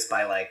inspired just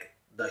by like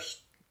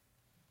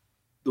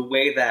the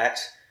way that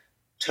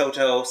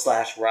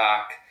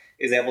Toto/Rock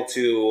is able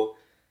to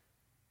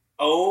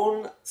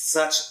own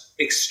such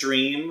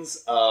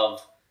extremes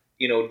of,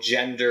 you know,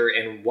 gender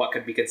and what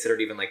could be considered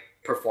even like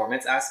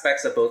performance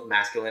aspects of both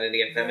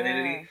masculinity and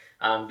femininity.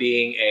 Yeah.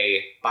 Being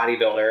a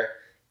bodybuilder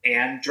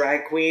and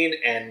drag queen,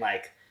 and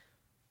like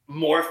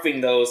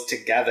morphing those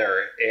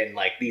together in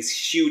like these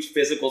huge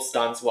physical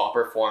stunts while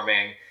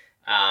performing,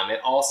 and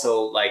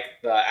also like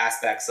the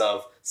aspects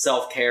of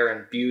self-care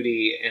and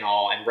beauty and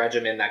all and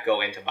regimen that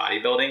go into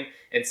bodybuilding,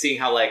 and seeing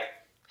how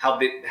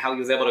he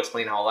was able to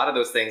explain how a lot of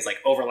those things like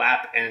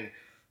overlap and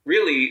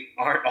really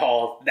aren't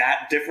all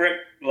that different,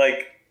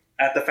 like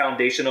at the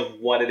foundation of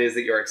what it is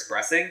that you're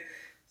expressing.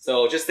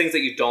 So just things that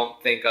you don't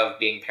think of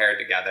being paired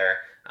together.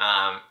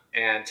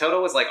 And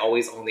Toto was like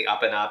always on the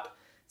up and up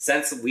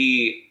since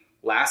we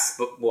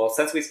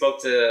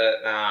spoke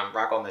to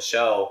Rock on the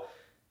show.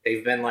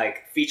 They've been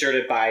like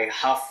featured by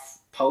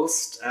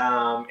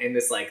HuffPost in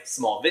this like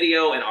small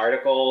video and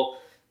article,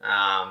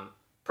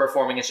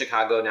 performing in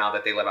Chicago now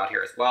that they live out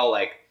here as well.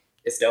 Like,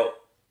 it's dope.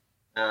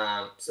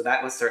 So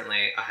that was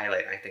certainly a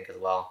highlight, I think, as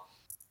well.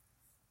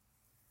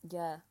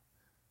 Yeah.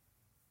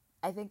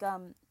 I think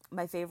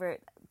my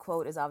favorite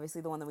quote is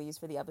obviously the one that we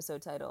used for the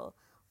episode title,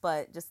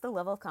 but just the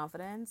level of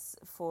confidence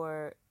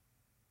for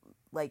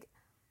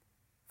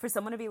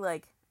someone to be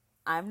like,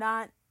 I'm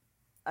not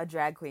a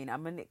drag queen,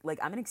 I'm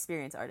an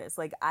experienced artist.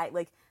 Like,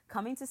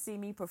 coming to see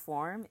me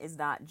perform is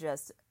not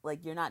just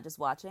like, you're not just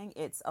watching,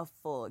 it's a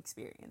full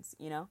experience,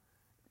 you know?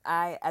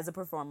 I, as a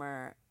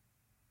performer,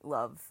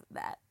 love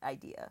that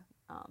idea.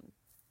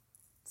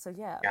 So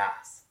yeah.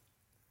 Yes.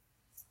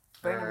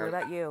 Brandon, what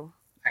about you?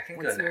 I can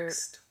go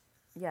next.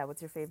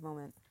 What's your fave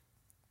moment?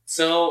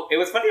 So it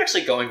was funny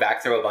actually going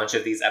back through a bunch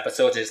of these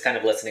episodes and just kind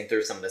of listening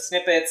through some of the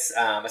snippets,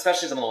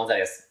 especially some of the ones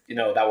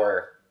that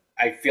were,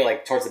 I feel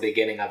like, towards the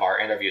beginning of our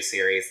interview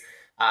series.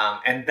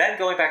 And then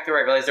going back through,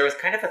 I realized there was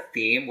kind of a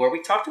theme where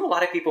we talked to a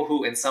lot of people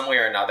who in some way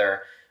or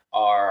another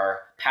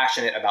are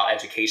passionate about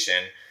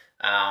education.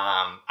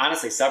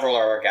 Honestly, several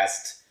of our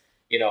guests,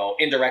 you know,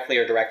 indirectly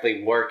or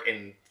directly work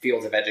in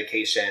fields of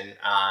education.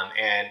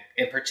 And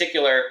in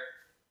particular,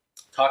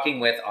 talking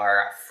with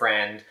our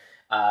friend,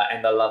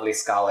 and the lovely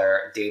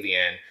scholar,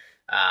 Davian,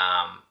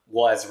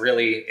 was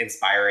really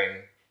inspiring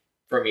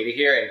for me to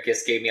hear and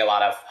just gave me a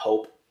lot of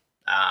hope.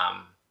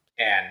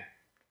 And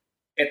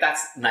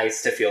that's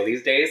nice to feel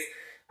these days.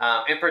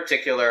 In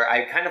particular,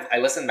 I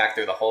listened back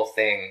through the whole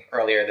thing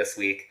earlier this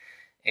week,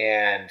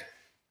 and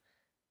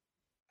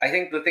I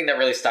think the thing that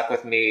really stuck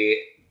with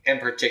me in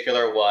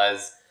particular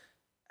was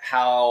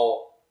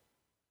how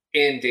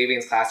in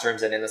Davian's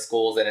classrooms and in the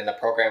schools and in the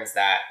programs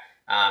that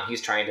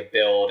he's trying to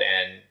build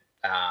and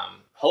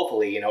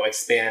hopefully,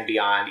 expand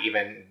beyond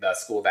even the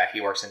school that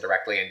he works in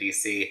directly in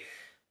DC,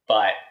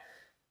 but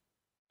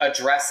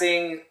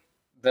addressing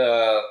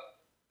the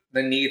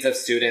needs of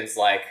students,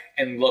 like,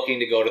 and looking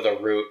to go to the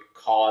root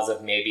cause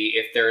of maybe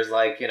if there's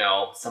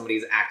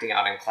somebody's acting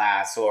out in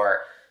class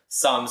or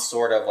some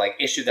sort of like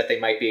issue that they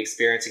might be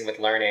experiencing with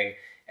learning,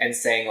 and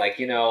saying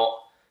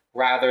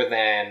rather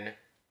than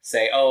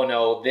say, oh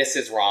no, this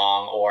is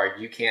wrong or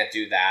you can't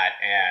do that,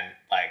 and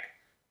like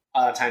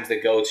a lot of times the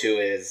go-to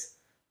is,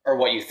 or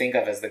what you think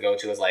of as the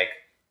go-to is like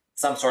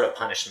some sort of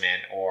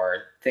punishment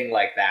or thing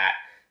like that,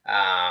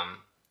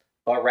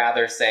 but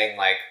rather saying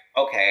like,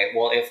 okay,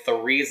 well, if the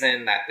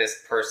reason that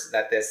this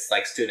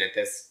student,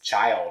 this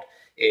child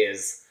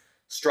is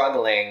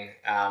struggling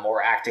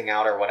or acting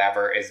out or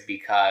whatever is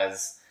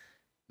because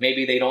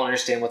maybe they don't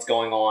understand what's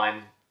going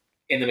on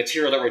in the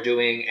material that we're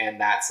doing, and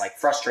that's like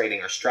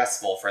frustrating or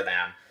stressful for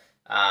them.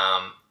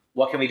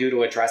 What can we do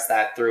to address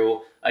that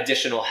through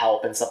additional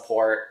help and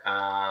support,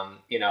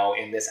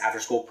 in this after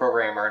school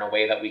program, or in a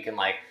way that we can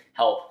like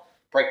help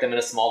break them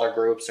into smaller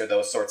groups or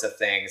those sorts of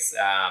things.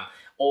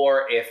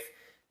 Or if,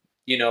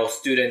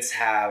 students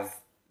have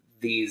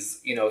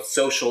these,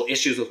 social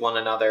issues with one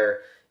another.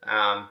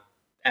 And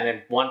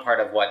then one part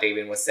of what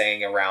Davian was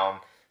saying around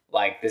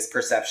like this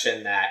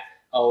perception that,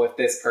 oh, if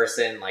this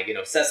person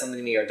says something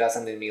to me or does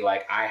something to me,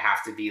 like I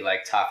have to be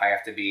like tough, I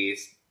have to be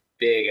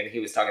big. And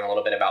he was talking a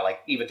little bit about like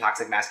even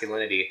toxic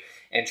masculinity,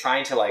 and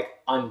trying to like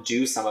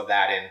undo some of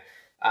that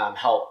and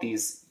help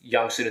these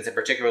young students, and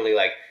particularly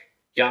like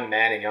young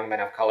men and young men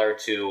of color,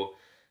 to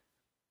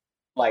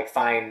like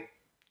find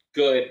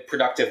good,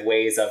 productive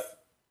ways of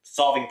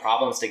solving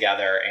problems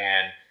together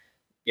and,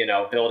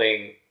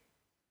 building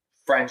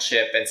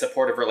friendship and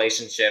supportive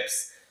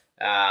relationships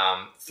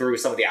through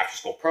some of the after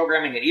school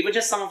programming, and even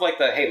just some of like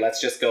the, hey,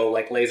 let's just go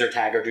like laser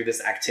tag or do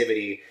this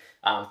activity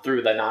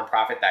through the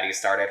nonprofit that he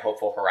started,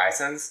 Hopeful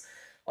Horizons.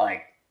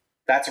 Like,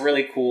 that's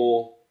really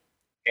cool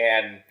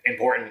and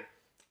important.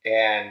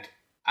 And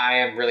I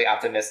am really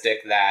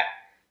optimistic that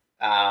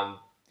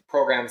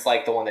programs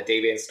like the one that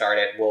Davian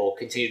started will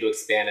continue to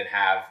expand and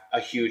have a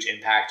huge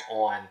impact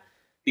on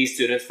these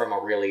students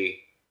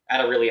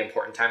at a really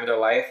important time of their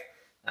life,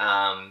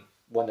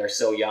 when they're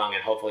so young,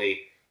 and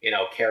hopefully,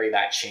 carry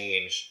that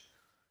change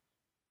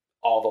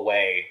all the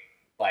way,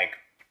 like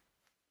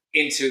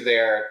into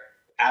their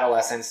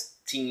adolescence,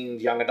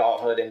 teens, young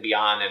adulthood and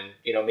beyond.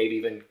 And, maybe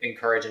even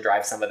encourage and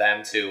drive some of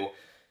them to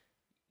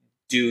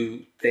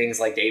do things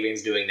like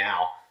Davian's doing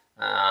now.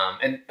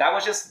 And that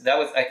was,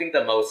 I think,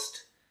 the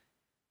most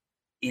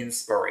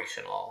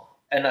inspirational.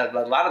 And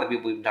a lot of the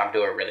people we've been talking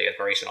to are really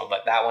inspirational,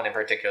 but that one in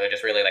particular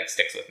just really like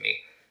sticks with me.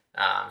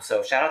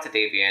 So shout out to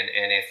Davian.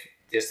 And if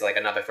just like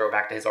another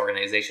throwback to his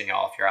organization,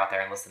 y'all, if you're out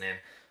there and listening,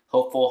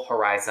 Hopeful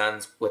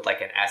Horizons with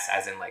like an S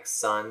as in like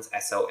sons,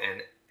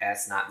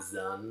 SONS, not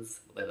Zuns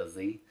with a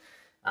Z.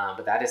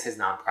 But that is his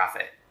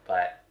nonprofit.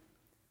 But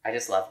I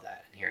just love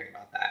that and hearing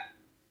about that.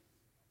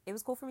 It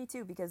was cool for me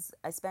too, because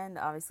I spend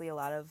obviously a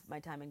lot of my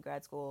time in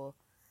grad school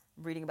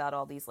reading about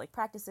all these like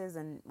practices,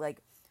 and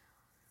like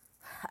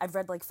I've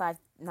read like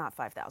not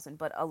 5,000,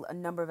 but a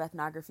number of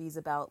ethnographies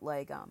about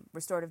like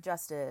restorative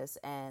justice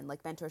and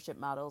like mentorship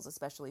models,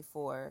 especially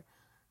for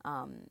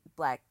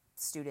Black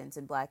students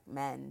and Black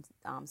men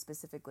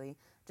specifically,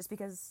 just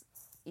because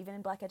even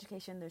in Black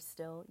education, there's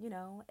still,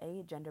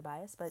 a gender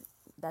bias, but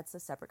that's a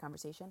separate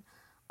conversation.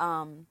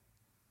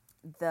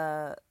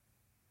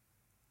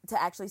 To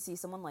actually see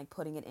someone like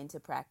putting it into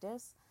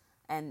practice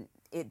and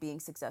it being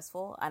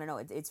successful, I don't know,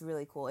 it's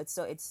really cool.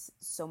 It's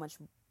so much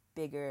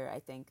bigger, I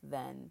think,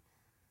 than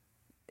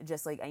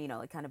just like,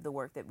 like kind of the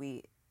work that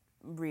we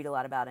read a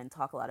lot about and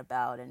talk a lot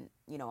about, and,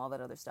 all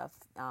that other stuff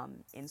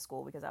in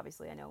school, because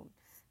obviously I know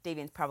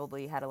Davian's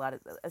probably had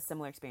a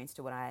similar experience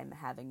to what I'm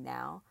having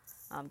now,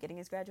 getting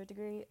his graduate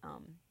degree.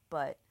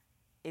 But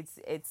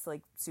it's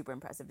like super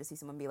impressive to see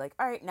someone be like,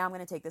 all right, now I'm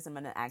going to take this, I'm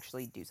going to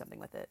actually do something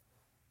with it.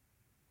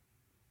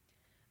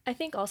 I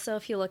think also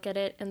if you look at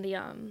it in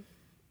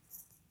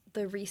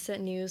the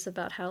recent news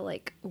about how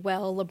like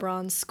well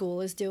LeBron's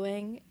school is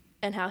doing,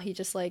 and how he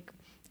just like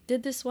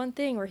did this one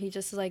thing where he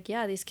just is like,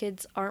 yeah, these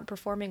kids aren't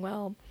performing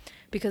well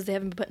because they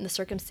haven't been put in the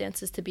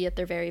circumstances to be at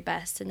their very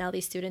best. And now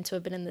these students who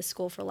have been in this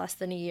school for less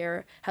than a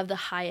year have the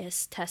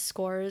highest test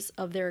scores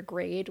of their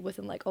grade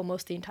within like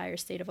almost the entire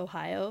state of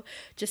Ohio.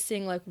 Just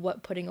seeing like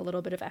what putting a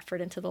little bit of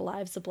effort into the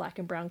lives of Black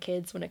and brown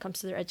kids when it comes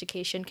to their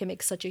education can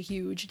make such a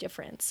huge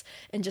difference.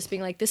 And just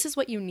being like, this is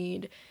what you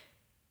need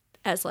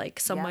as like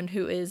someone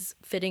who is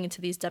fitting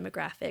into these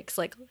demographics.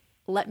 Like,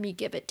 let me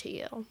give it to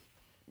you.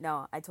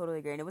 No, I totally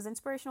agree. And it was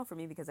inspirational for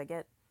me because I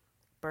get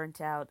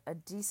burnt out a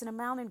decent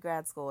amount in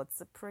grad school.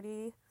 It's a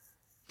pretty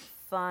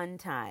fun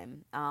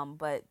time.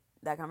 But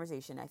that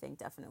conversation, I think,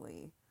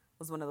 definitely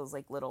was one of those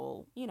like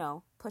little,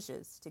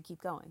 pushes to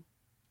keep going.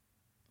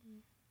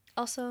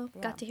 Also,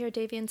 got to hear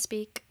Davian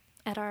speak.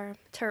 at our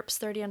Terps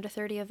 30 Under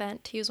 30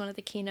 event. He was one of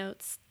the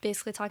keynotes,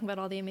 basically talking about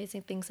all the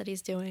amazing things that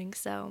he's doing.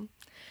 So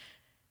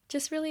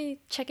just really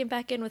checking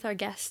back in with our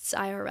guests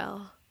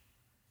IRL.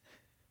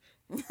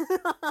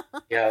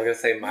 Yeah, I was gonna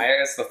say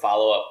Maya is the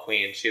follow-up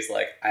queen. She's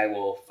like, I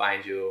will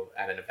find you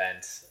at an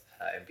event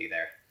and be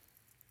there.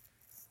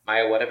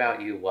 Maya, what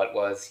about you? What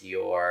was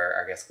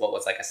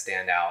like a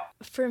standout?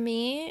 For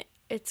me,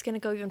 it's gonna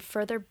go even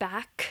further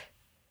back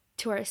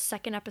to our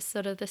second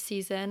episode of the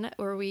season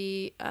where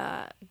we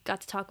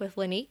got to talk with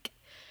Lanique,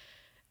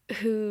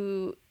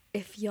 who,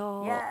 if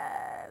y'all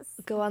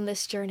go on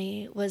this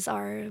journey, was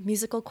our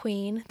musical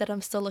queen that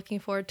I'm still looking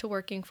forward to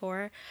working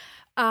for.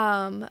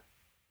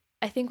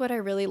 I think what I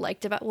really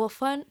liked about,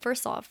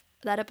 first off,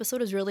 that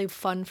episode was really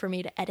fun for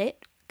me to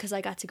edit because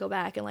I got to go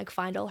back and like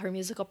find all her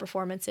musical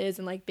performances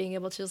and like being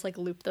able to just like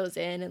loop those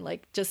in and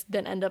like just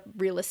then end up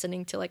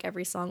re-listening to like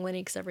every song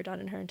Lanique's ever done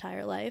in her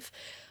entire life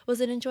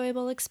was an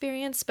enjoyable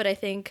experience. But I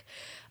think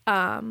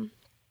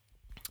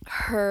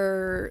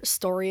her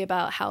story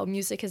about how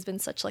music has been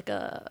such like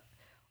a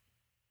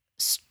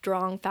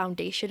strong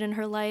foundation in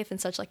her life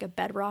and such like a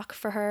bedrock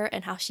for her,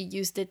 and how she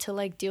used it to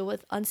like deal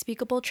with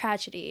unspeakable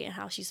tragedy, and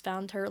how she's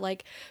found her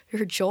like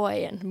her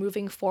joy and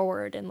moving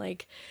forward and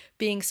like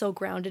being so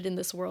grounded in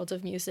this world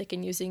of music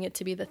and using it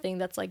to be the thing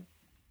that's like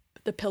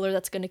the pillar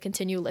that's going to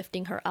continue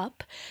lifting her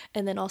up,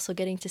 and then also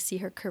getting to see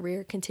her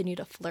career continue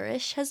to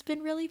flourish has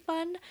been really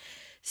fun.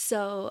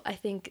 So I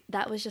think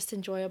that was just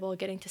enjoyable,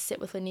 getting to sit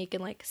with Lanique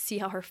and like see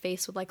how her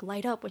face would like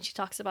light up when she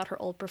talks about her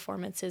old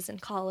performances in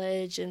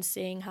college, and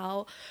seeing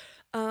how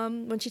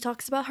when she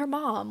talks about her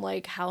mom,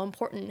 like how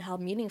important, how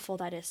meaningful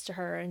that is to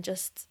her. And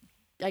just,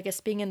 I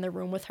guess, being in the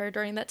room with her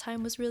during that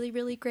time was really,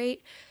 really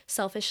great,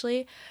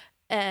 selfishly.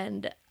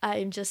 And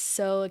I'm just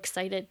so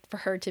excited for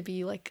her to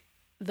be like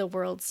the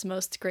world's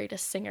most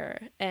greatest singer,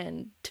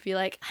 and to be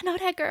like, I know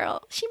that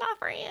girl, she my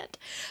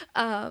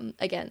friend.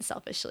 Again,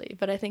 selfishly.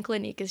 But I think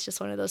Lanique is just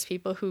one of those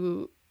people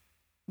who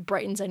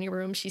brightens any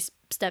room she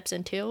steps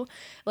into.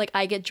 Like,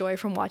 I get joy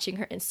from watching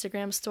her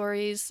Instagram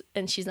stories,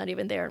 and she's not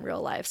even there in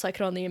real life, so I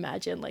can only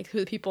imagine like how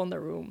the people in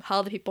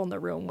the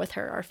room with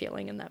her are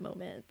feeling in that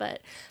moment.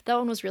 But that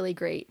one was really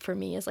great for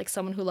me as like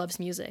someone who loves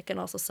music, and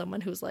also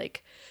someone who's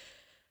like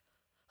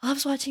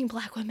loves watching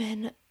Black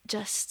women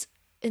just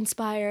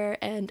inspire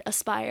and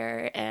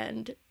aspire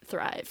and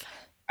thrive.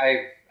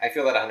 I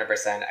feel that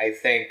 100%. I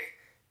think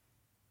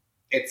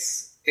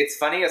it's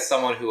funny as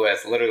someone who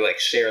has literally like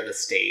shared the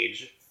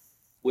stage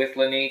with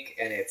Lanique,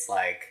 and it's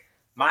like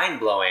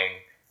mind-blowing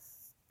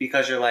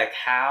because you're like,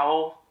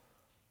 how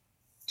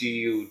do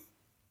you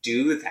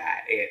do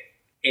that?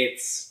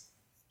 It's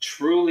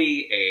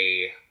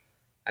truly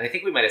and I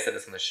think we might have said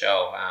this on the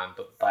show,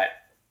 but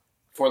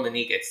for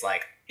Lanique, it's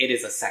like, it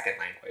is a second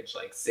language,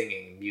 like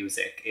singing,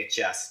 music. It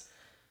just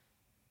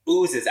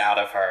oozes out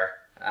of her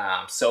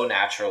so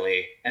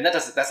naturally. And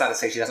that's not to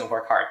say she doesn't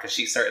work hard, because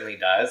she certainly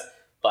does,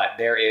 but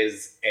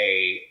there's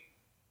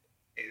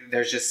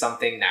just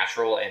something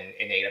natural and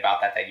innate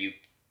about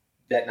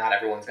that not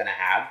everyone's going to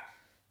have.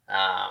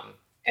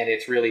 And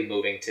it's really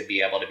moving to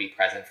be able to be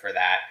present for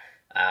that.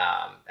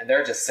 And there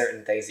are just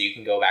certain things that you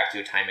can go back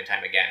to time and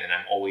time again, and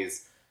I'm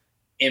always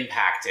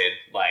impacted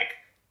like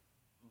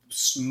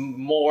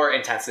more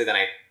intensely than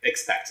I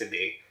expect to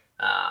be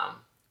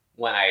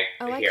when I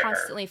hear I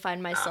constantly her,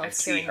 find myself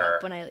tearing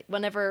up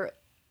whenever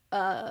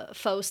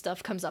faux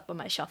stuff comes up on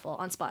my shuffle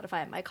on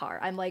Spotify in my car.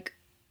 I'm like,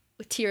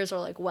 tears are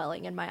like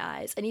welling in my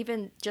eyes. And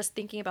even just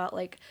thinking about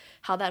like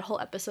how that whole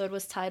episode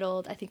was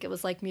titled, I think it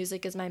was like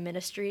Music is My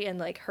Ministry, and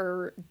like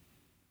her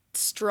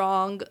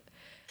strong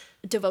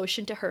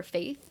devotion to her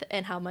faith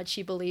and how much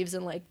she believes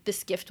in like,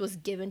 this gift was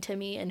given to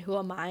me, and who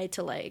am I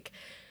to like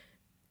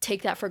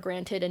take that for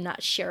granted and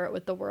not share it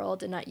with the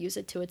world and not use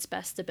it to its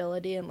best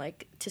ability, and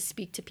like to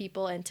speak to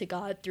people and to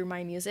God through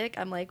my music.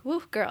 I'm like,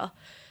 woo, girl,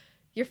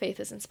 your faith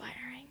is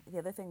inspiring. The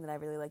other thing that I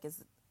really like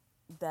is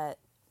that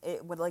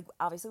it would, like,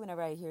 obviously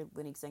whenever I hear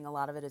Lanique sing, a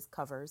lot of it is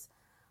covers,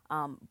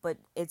 but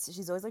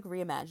she's always like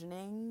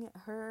reimagining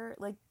her,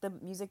 like the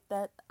music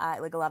that I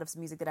like, a lot of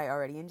music that I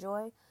already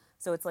enjoy.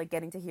 So it's like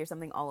getting to hear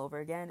something all over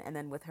again, and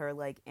then with her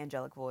like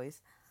angelic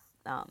voice.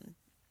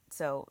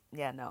 So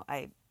yeah, no,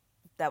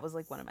 that was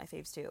like one of my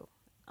faves too.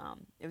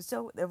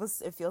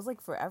 It feels like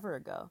forever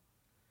ago.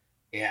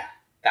 Yeah,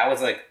 that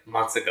was like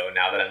months ago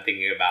now that I'm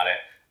thinking about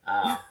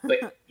it.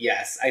 But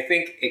yes, I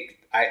think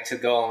to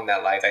go along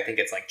that lines, I think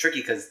it's like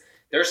tricky because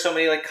there's so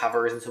many like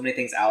covers and so many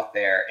things out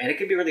there, and it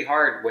can be really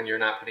hard when you're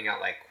not putting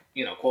out like,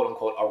 you know, quote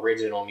unquote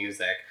original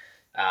music,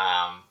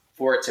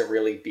 for it to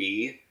really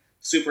be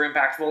super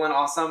impactful and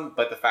awesome.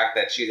 But the fact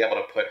that she's able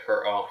to put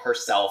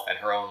herself and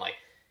her own like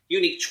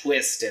unique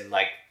twist, and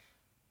like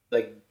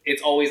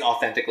it's always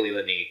authentically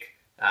Lanique,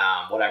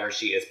 whatever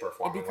she is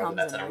performing, whether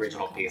that's an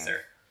original piece or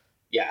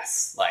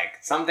yes, like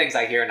some things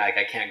I hear and like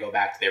I can't go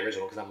back to the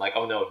original because I'm like,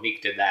 oh no,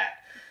 Nique did that.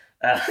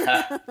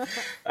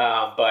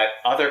 But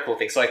other cool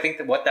things. So I think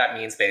that what that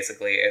means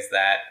basically is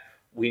that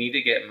we need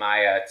to get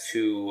Maya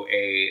to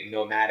a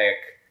nomadic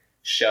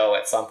show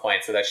at some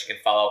point so that she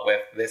can follow up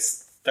with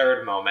this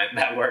third moment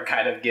that we're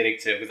kind of getting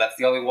to, because that's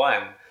the only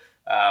one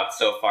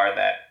so far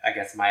that I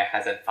guess Maya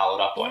hasn't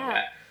followed up on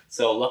yet.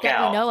 So look that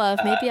out. we know of.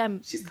 Maybe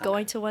I'm she's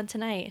going to one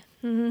tonight.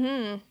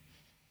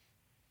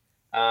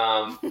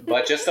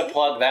 But just to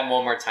plug them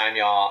one more time,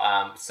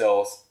 y'all.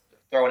 So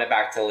throwing it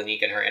back to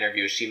Lanique in her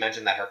interview, she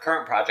mentioned that her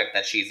current project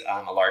that she's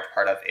a large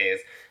part of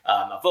is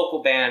a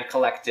vocal band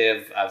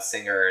collective of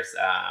singers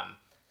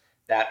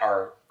that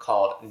are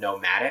called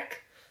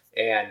Nomadic.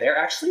 And they're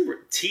actually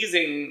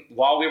teasing,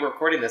 while we were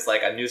recording this,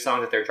 like a new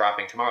song that they're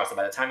dropping tomorrow. So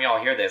by the time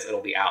y'all hear this,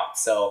 it'll be out.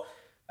 So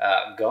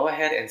go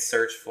ahead and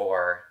search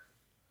for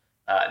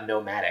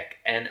Nomadic,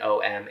 Nomadic. And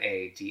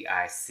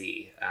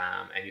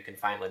you can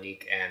find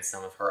Lanique and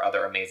some of her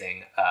other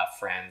amazing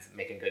friends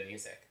making good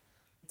music.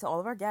 To all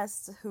of our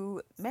guests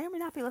who may or may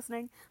not be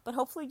listening, but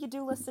hopefully you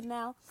do listen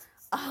now.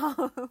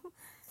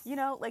 You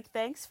know, like,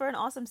 thanks for an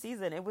awesome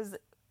season. It was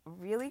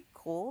really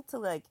cool to,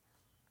 like,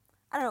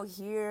 I don't know,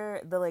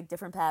 hear the, like,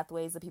 different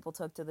pathways that people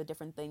took to the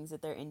different things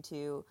that they're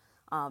into.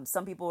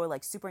 Some people were,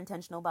 like, super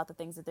intentional about the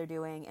things that they're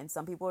doing, and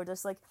some people were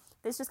just like,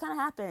 this just kind of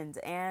happened,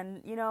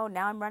 and, you know,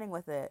 now I'm running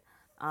with it.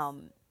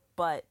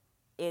 But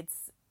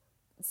it's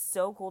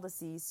so cool to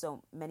see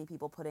so many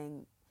people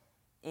putting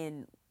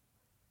in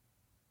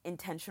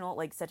intentional,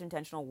 like, such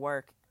intentional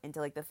work into,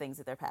 like, the things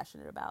that they're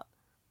passionate about.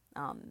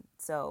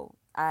 So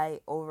I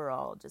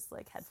overall just,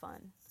 like, had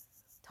fun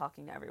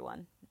talking to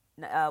everyone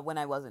when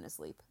I wasn't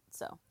asleep.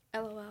 So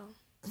LOL.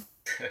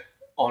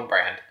 On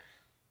brand.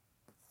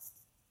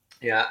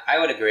 Yeah, I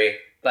would agree.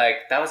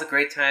 Like, that was a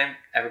great time,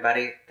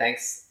 everybody.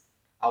 Thanks.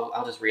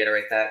 I'll just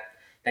reiterate that.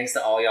 Thanks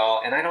to all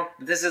y'all. And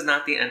this is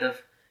not the end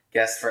of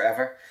Guests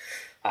Forever.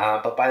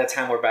 But by the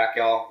time we're back,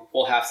 y'all,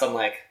 we'll have some,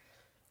 like,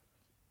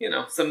 you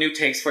know, some new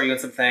takes for you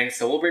and some things.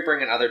 So we'll be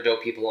bringing other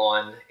dope people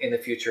on in the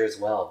future as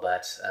well.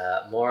 But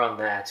more on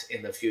that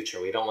in the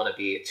future. We don't want to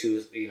be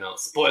too, you know,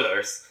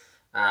 spoilers.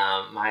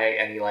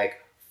 Any,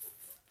 like,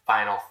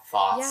 final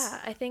thoughts?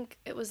 Yeah, I think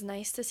it was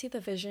nice to see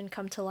the vision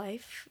come to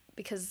life,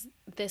 because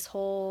this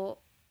whole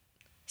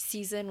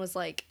season was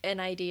like an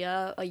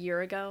idea a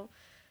year ago,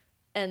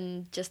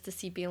 and just to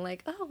see being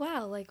like, oh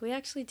wow, like, we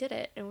actually did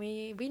it, and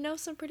we know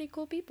some pretty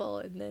cool people,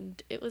 and then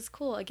it was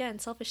cool, again,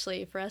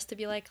 selfishly, for us to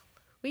be like,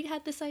 we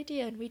had this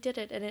idea and we did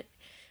it, and it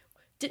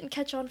didn't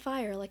catch on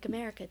fire like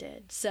America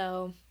did.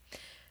 So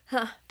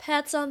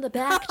pats on the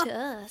back to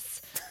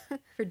us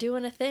for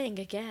doing a thing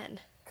again.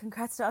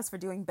 congrats to us for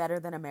doing better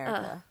than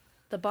America.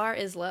 The bar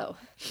is low.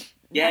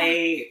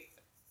 Yay!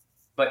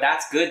 But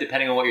that's good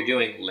depending on what you're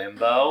doing.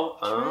 Limbo.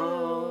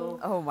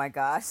 Oh my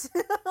gosh.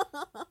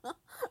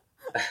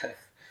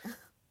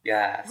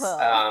 Yes. Well.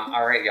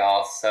 All right,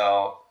 y'all.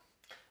 So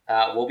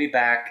we'll be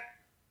back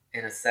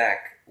in a sec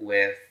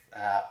with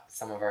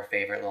some of our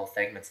favorite little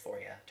segments for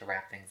you to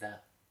wrap things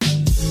up.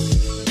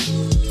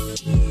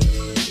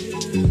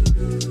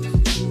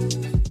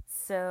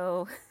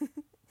 So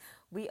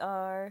we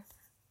are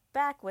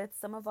back with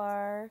some of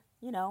our,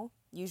 you know,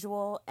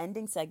 usual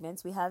ending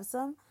segments. We have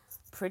some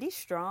pretty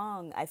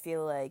strong, I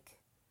feel like,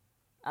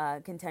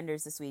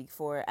 contenders this week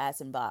for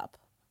Ass and Bop.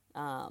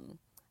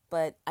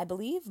 But I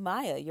believe,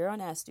 Maya, you're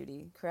on ass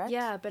duty, correct?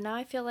 Yeah, but now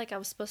I feel like I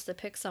was supposed to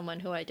pick someone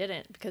who I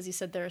didn't, because you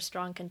said there are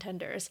strong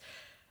contenders.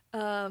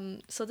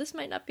 So this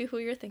might not be who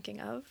you're thinking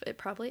of. It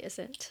probably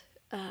isn't.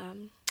 I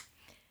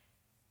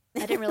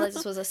didn't realize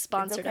this was a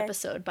sponsored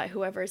episode by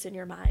whoever's in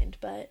your mind,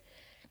 but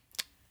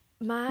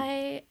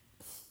my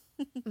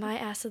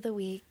ass of the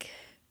week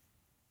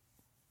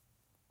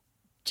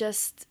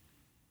just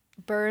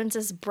burns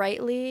as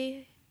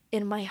brightly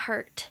in my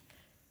heart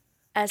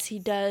as he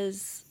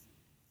does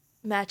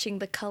matching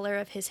the color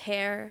of his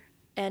hair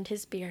and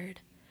his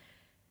beard.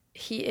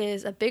 He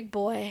is a big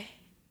boy.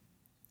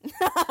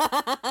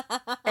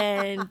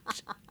 And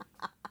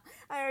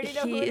I already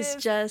know he who it is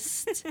is.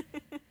 just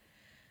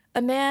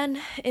a man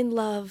in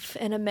love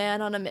and a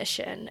man on a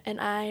mission,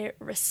 and I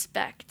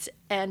respect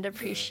and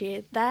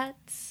appreciate that.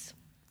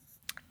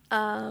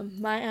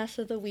 My ass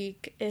of the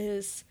week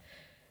is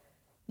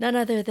none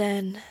other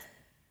than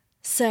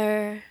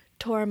Sir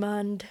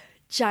Tormund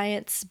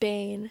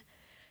Giantsbane,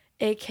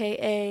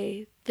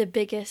 aka the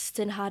biggest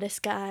and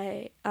hottest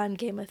guy on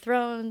Game of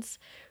Thrones,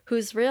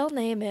 whose real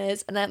name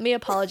is, and let me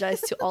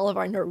apologize to all of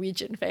our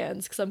Norwegian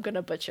fans because I'm going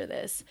to butcher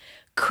this,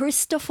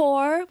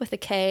 Kristoffer with a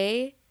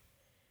K,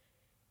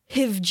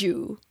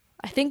 Hivju.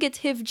 I think it's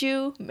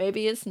Hivju,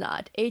 maybe it's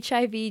not.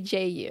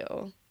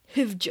 Hivju.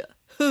 Hivju.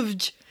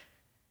 Hivj.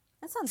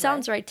 That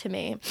Sounds right to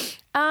me.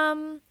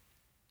 Sounds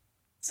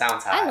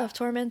hot. I love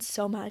Tormund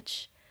so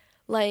much.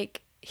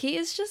 Like, he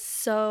is just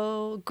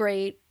so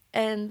great,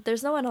 and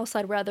there's no one else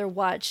I'd rather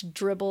watch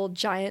dribble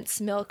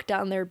giant's milk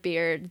down their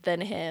beard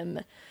than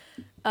him.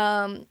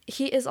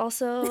 He is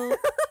also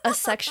a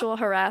sexual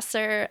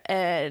harasser,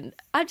 and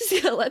I'm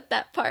just gonna let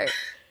that part,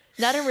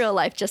 not in real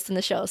life, just in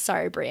the show,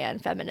 sorry Brienne,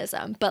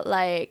 feminism, but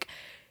like,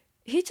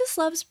 he just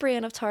loves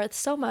Brienne of Tarth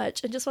so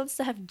much and just wants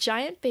to have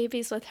giant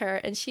babies with her,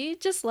 and she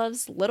just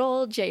loves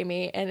little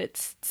Jaime, and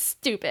it's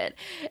stupid.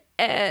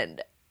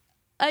 And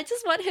I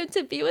just want him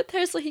to be with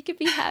her so he can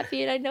be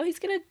happy. And I know he's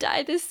going to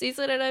die this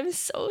season and I'm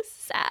so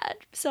sad.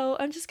 So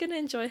I'm just going to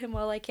enjoy him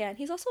while I can.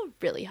 He's also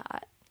really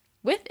hot.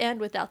 With and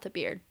without the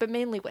beard, but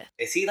mainly with.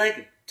 Is he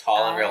like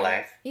tall in real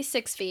life? He's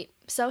 6 feet.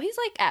 So he's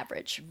like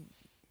average.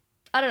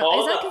 I don't know.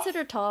 Is that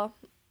considered tall?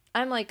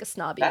 I'm like a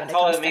snobby when it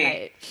comes to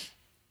height.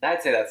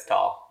 I'd say that's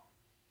tall.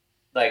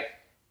 Like,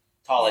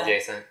 tall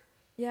adjacent.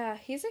 Yeah,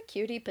 he's a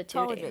cutie patootie.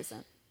 Tall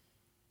adjacent.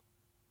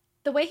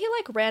 The way he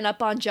like ran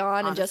up on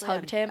John and just Honestly,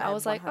 hugged him, I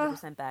was like,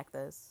 100% back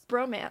this.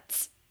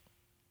 Bromance.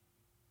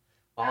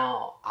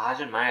 Wow, Aj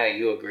and Maya,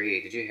 you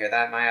agree. Did you hear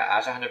that, Maya?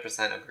 Aj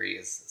 100%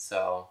 agrees.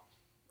 So,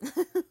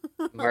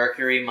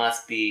 Mercury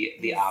must be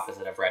the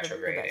opposite of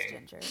retrograding. The best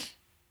ginger.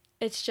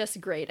 It's just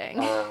grating.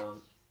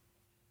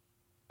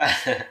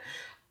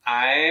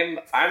 I'm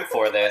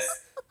for this.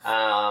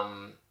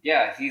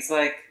 Yeah, he's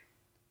like,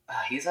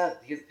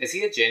 is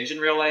he a ginge in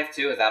real life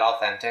too? Is that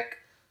authentic?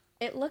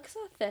 It looks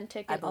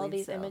authentic in all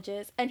these so.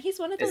 images. And he's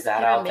one of those Is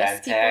that hit or miss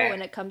authentic? people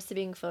when it comes to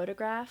being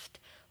photographed.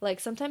 Like,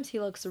 sometimes he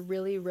looks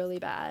really, really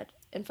bad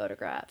in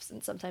photographs,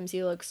 and sometimes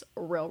he looks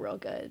real, real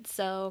good.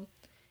 So,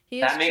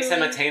 that makes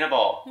him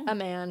attainable. A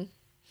man.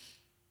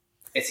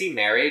 Is he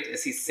married?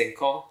 Is he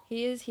single?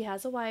 He is. He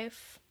has a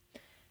wife.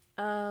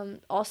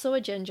 Also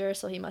a ginger,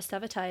 so he must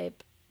have a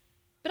type.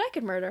 But I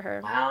could murder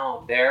her.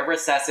 Wow, their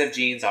recessive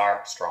genes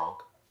are strong.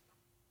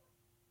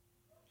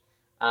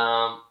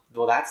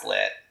 Well, that's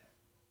lit.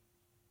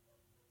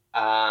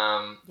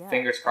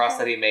 Fingers crossed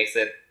that he makes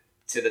it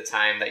to the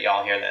time that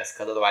y'all hear this,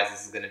 because otherwise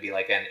this is going to be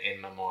like an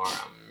in memoriam.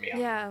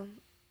 Yeah.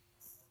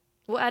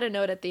 We'll add a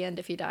note at the end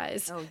if he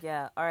dies. Oh,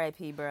 yeah.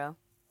 R.I.P., bro.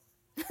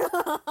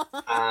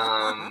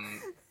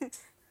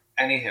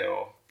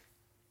 Anywho.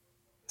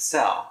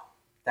 So,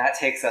 that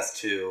takes us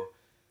to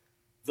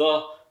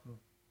the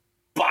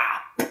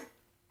bop.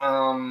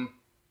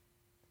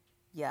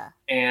 Yeah.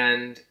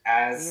 And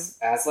as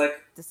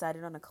like...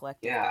 Decided on a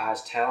collective. Yeah, Aj,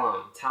 tell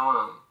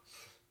him.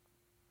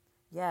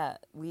 Yeah,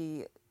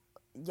 we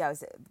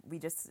just,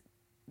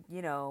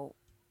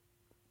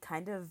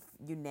 kind of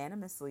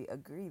unanimously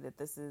agree that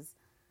this is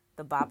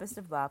the boppest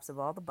of bops of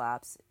all the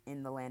bops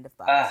in the land of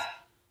bops.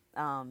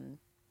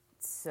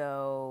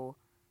 So,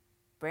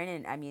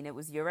 Brandon, I mean, it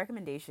was your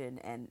recommendation,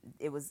 and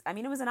it was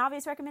an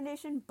obvious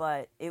recommendation,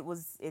 but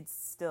it's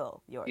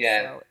still yours.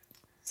 Yeah.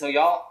 So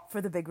y'all,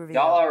 for the big reveal,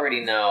 y'all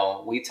already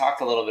know, we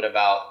talked a little bit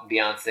about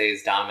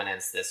Beyonce's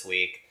dominance this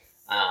week.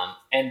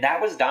 And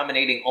that was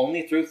dominating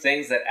only through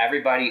things that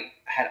everybody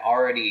had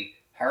already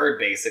heard,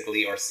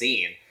 basically, or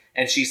seen.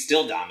 And she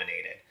still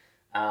dominated.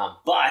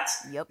 But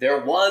there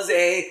was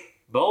a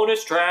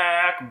bonus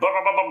track,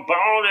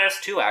 bonus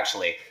too,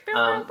 actually.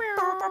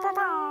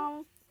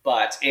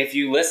 But if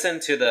you listen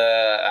to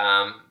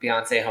the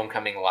Beyonce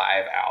Homecoming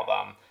Live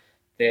album,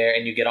 there,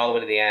 and you get all the way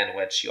to the end,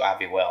 which you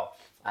obviously will,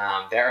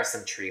 there are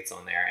some treats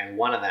on there. And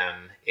one of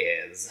them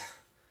is...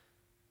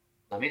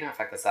 Let me not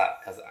fuck this up,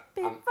 because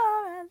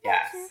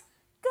yes.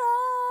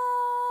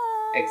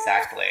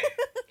 Exactly.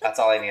 That's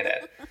all I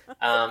needed.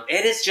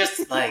 It is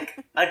just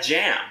like a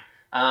jam.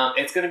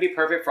 It's going to be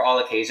perfect for all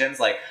occasions.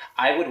 Like,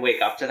 I would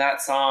wake up to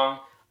that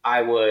song.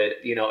 I would,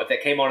 if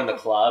it came on in the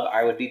club,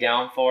 I would be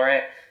down for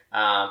it.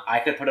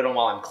 I could put it on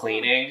while I'm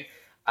cleaning.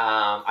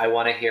 I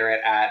want to hear it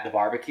at the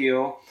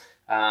barbecue.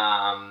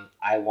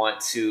 I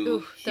want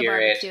to hear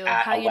it at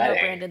How a you wedding.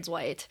 know Brandon's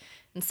white.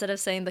 Instead of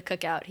saying the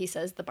cookout, he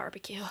says the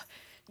barbecue.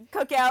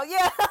 Cookout,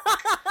 yeah.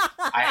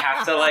 I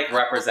have to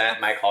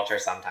represent my culture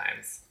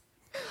sometimes.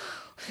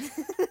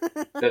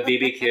 The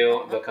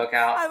BBQ, the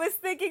cookout. I was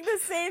thinking the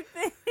same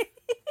thing.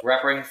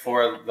 Repping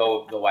for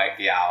the white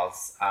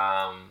gals.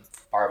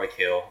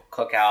 Barbecue,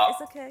 cookout.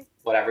 It's okay.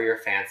 Whatever your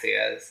fancy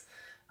is.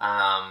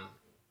 And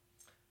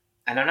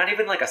I'm not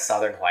even a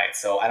Southern white,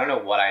 so I don't know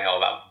what I know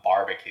about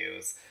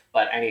barbecues.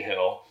 But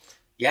anywho,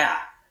 yeah.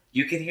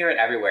 You can hear it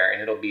everywhere,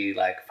 and it'll be,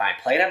 fine.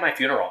 Play it at my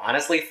funeral.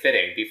 Honestly,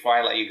 fitting. Before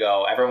I let you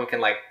go, everyone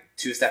can,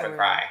 two-step and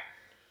cry.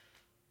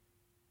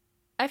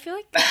 I feel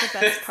like the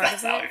best part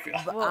of That's how I it... feel.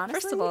 Well, Honestly,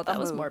 first of all, that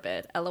was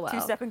morbid. LOL.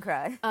 Two-step and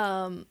cry.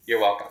 You're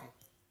welcome.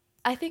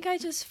 I think I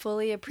just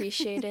fully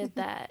appreciated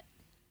that,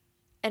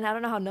 and I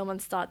don't know how no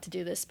one's thought to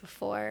do this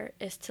before,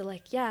 is to,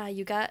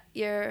 you got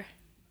your...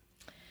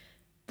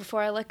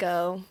 Before I Let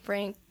Go,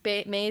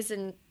 Maze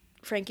and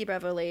Frankie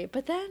Beverly,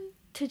 but then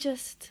to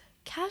just...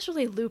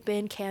 casually loop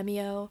in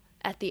Cameo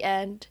at the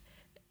end.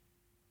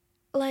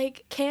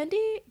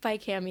 Candy by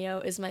Cameo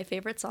is my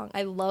favorite song.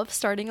 I love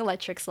starting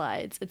electric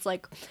slides. It's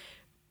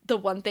the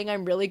one thing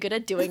I'm really good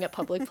at doing at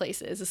public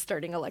places is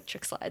starting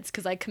electric slides,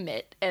 because I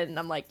commit and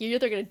I'm like, you're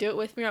either going to do it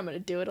with me or I'm going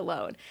to do it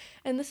alone.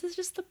 And this is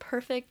just the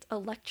perfect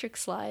electric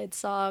slide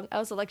song. I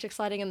was electric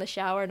sliding in the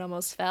shower and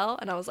almost fell,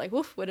 and I was like,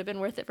 woof, would have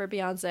been worth it for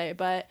Beyonce.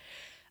 But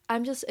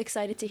I'm just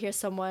excited to hear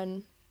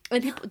someone...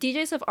 And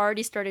DJs have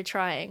already started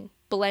trying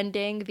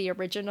blending the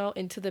original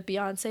into the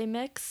Beyonce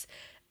mix.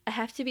 I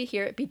have to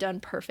hear it be done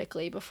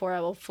perfectly before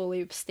I will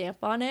fully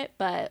stamp on it,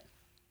 but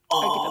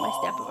I'll give it my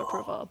stamp of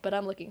approval. But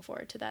I'm looking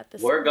forward to that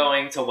this We're summer.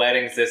 going to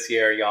weddings this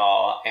year,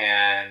 y'all,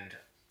 and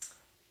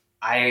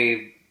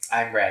I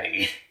I'm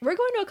ready. We're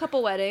going to a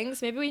couple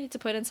weddings. Maybe we need to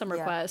put in some Yeah.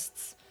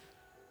 requests.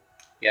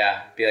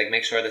 Yeah, be like,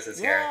 make sure this is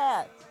here.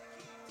 Yeah.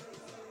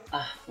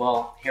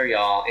 Well, here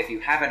y'all, if you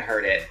haven't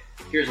heard it,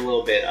 here's a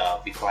little bit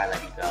of Before I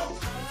Let You Go.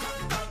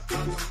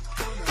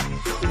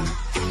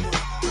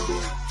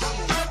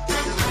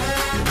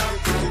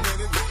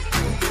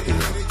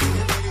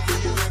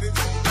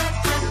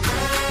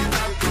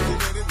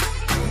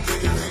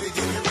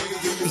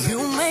 You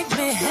make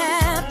me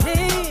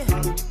happy.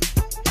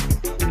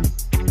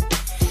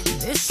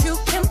 This you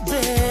can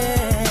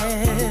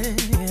bear.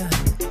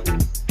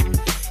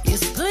 You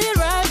split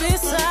right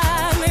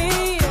beside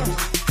me.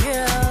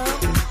 Yeah.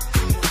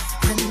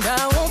 And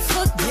I won't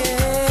forget.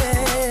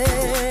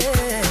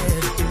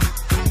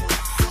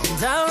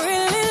 And I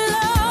really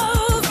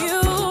love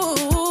you.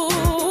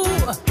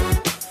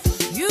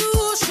 You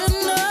should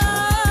know.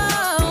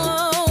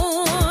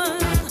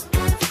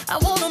 I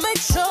wanna make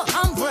sure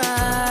I'm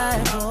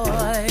right,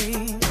 boy,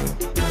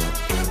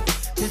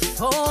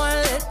 before I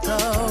let go.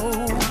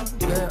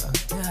 Yeah,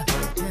 yeah,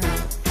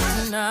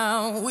 yeah.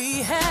 Now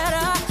we had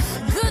a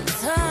good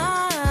time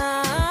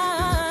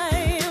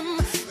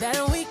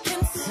that we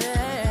can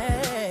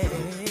say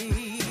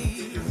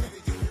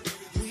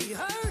we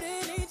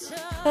hurted each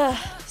other.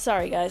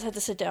 Sorry, guys. I had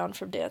to sit down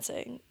from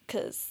dancing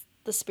because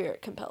the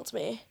spirit compelled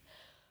me.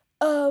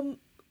 Ooh,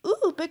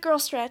 big girl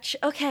stretch.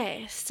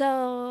 Okay,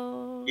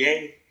 so...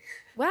 Yay.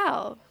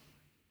 Wow.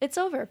 It's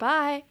over.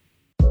 Bye.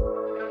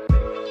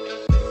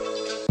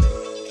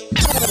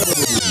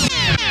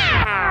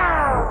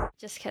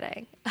 Just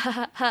kidding.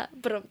 But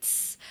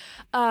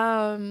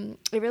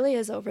it really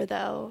is over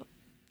though.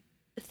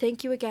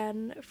 Thank you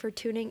again for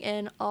tuning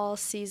in all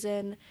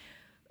season.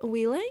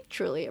 We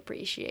truly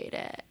appreciate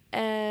it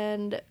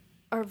and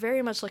are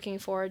very much looking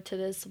forward to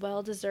this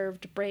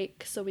well-deserved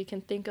break so we can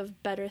think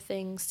of better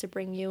things to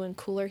bring you and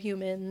cooler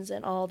humans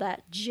and all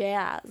that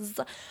jazz.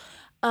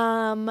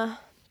 In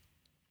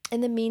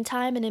the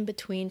meantime and in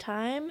between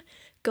time,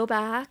 go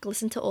back,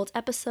 listen to old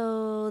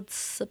episodes,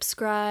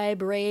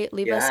 subscribe, rate,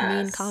 leave us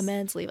mean Yes.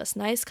 comments, leave us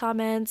nice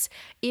comments,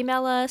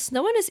 email us.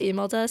 No one has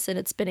emailed us and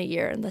it's been a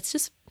year and that's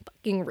just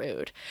fucking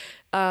rude.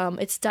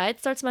 It's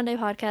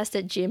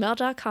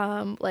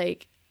dietstartsmondaypodcast@gmail.com.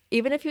 Like,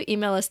 even if you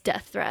email us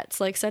death threats,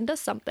 like send us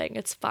something.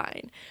 It's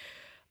fine.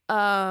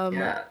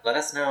 Yeah, let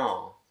us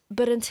know.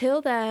 But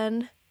until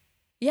then,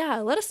 yeah,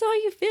 let us know how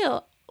you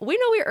feel. We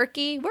know we're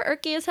irky. We're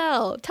irky as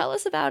hell. Tell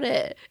us about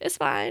it. It's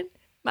fine.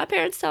 My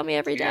parents tell me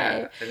every day.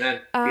 Yeah, and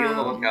then be on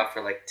the lookout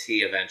for like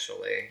tea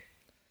eventually.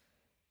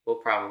 We'll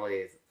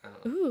probably, I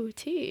don't know. Ooh,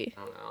 tea.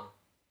 I don't know.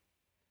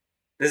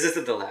 This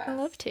isn't the last. I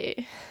love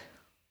tea.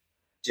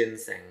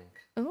 Ginseng.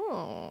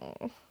 Oh.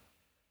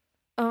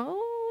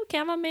 Oh,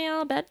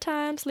 chamomile,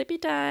 bedtime, sleepy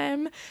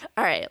time.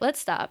 All right, let's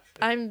stop.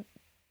 I'm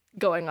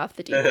going off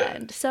the deep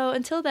end. So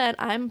until then,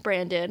 I'm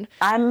Brandon.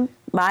 I'm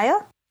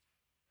Maya.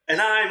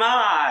 And I'm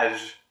Aj.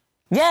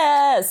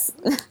 Yes.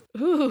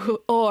 Ooh,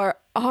 or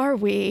are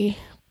we?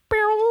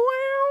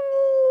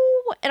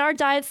 And our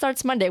diet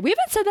starts Monday. We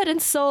haven't said that in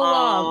so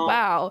long. Aw.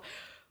 Wow.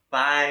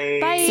 Bye.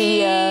 Bye.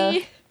 See ya.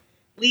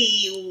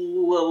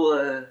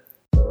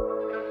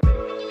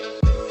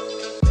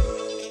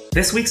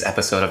 This week's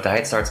episode of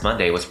Diet Starts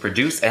Monday was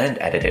produced and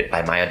edited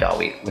by Maya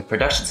Dawi, with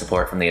production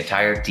support from the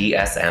entire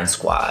DSM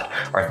squad.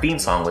 Our theme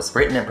song was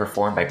written and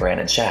performed by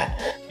Brandon Schatt.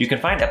 You can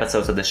find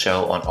episodes of the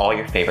show on all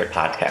your favorite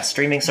podcast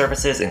streaming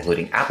services,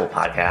 including Apple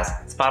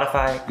Podcasts,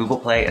 Spotify, Google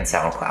Play, and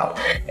SoundCloud.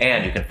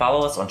 And you can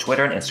follow us on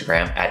Twitter and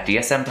Instagram at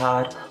DSM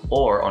Pod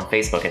or on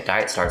Facebook at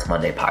Diet Starts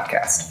Monday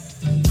Podcast.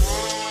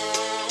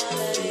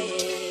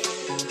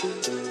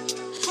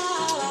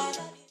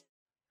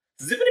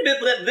 Zippity bip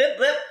blip bip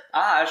blip.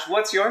 Ash,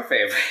 what's your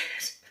favorite?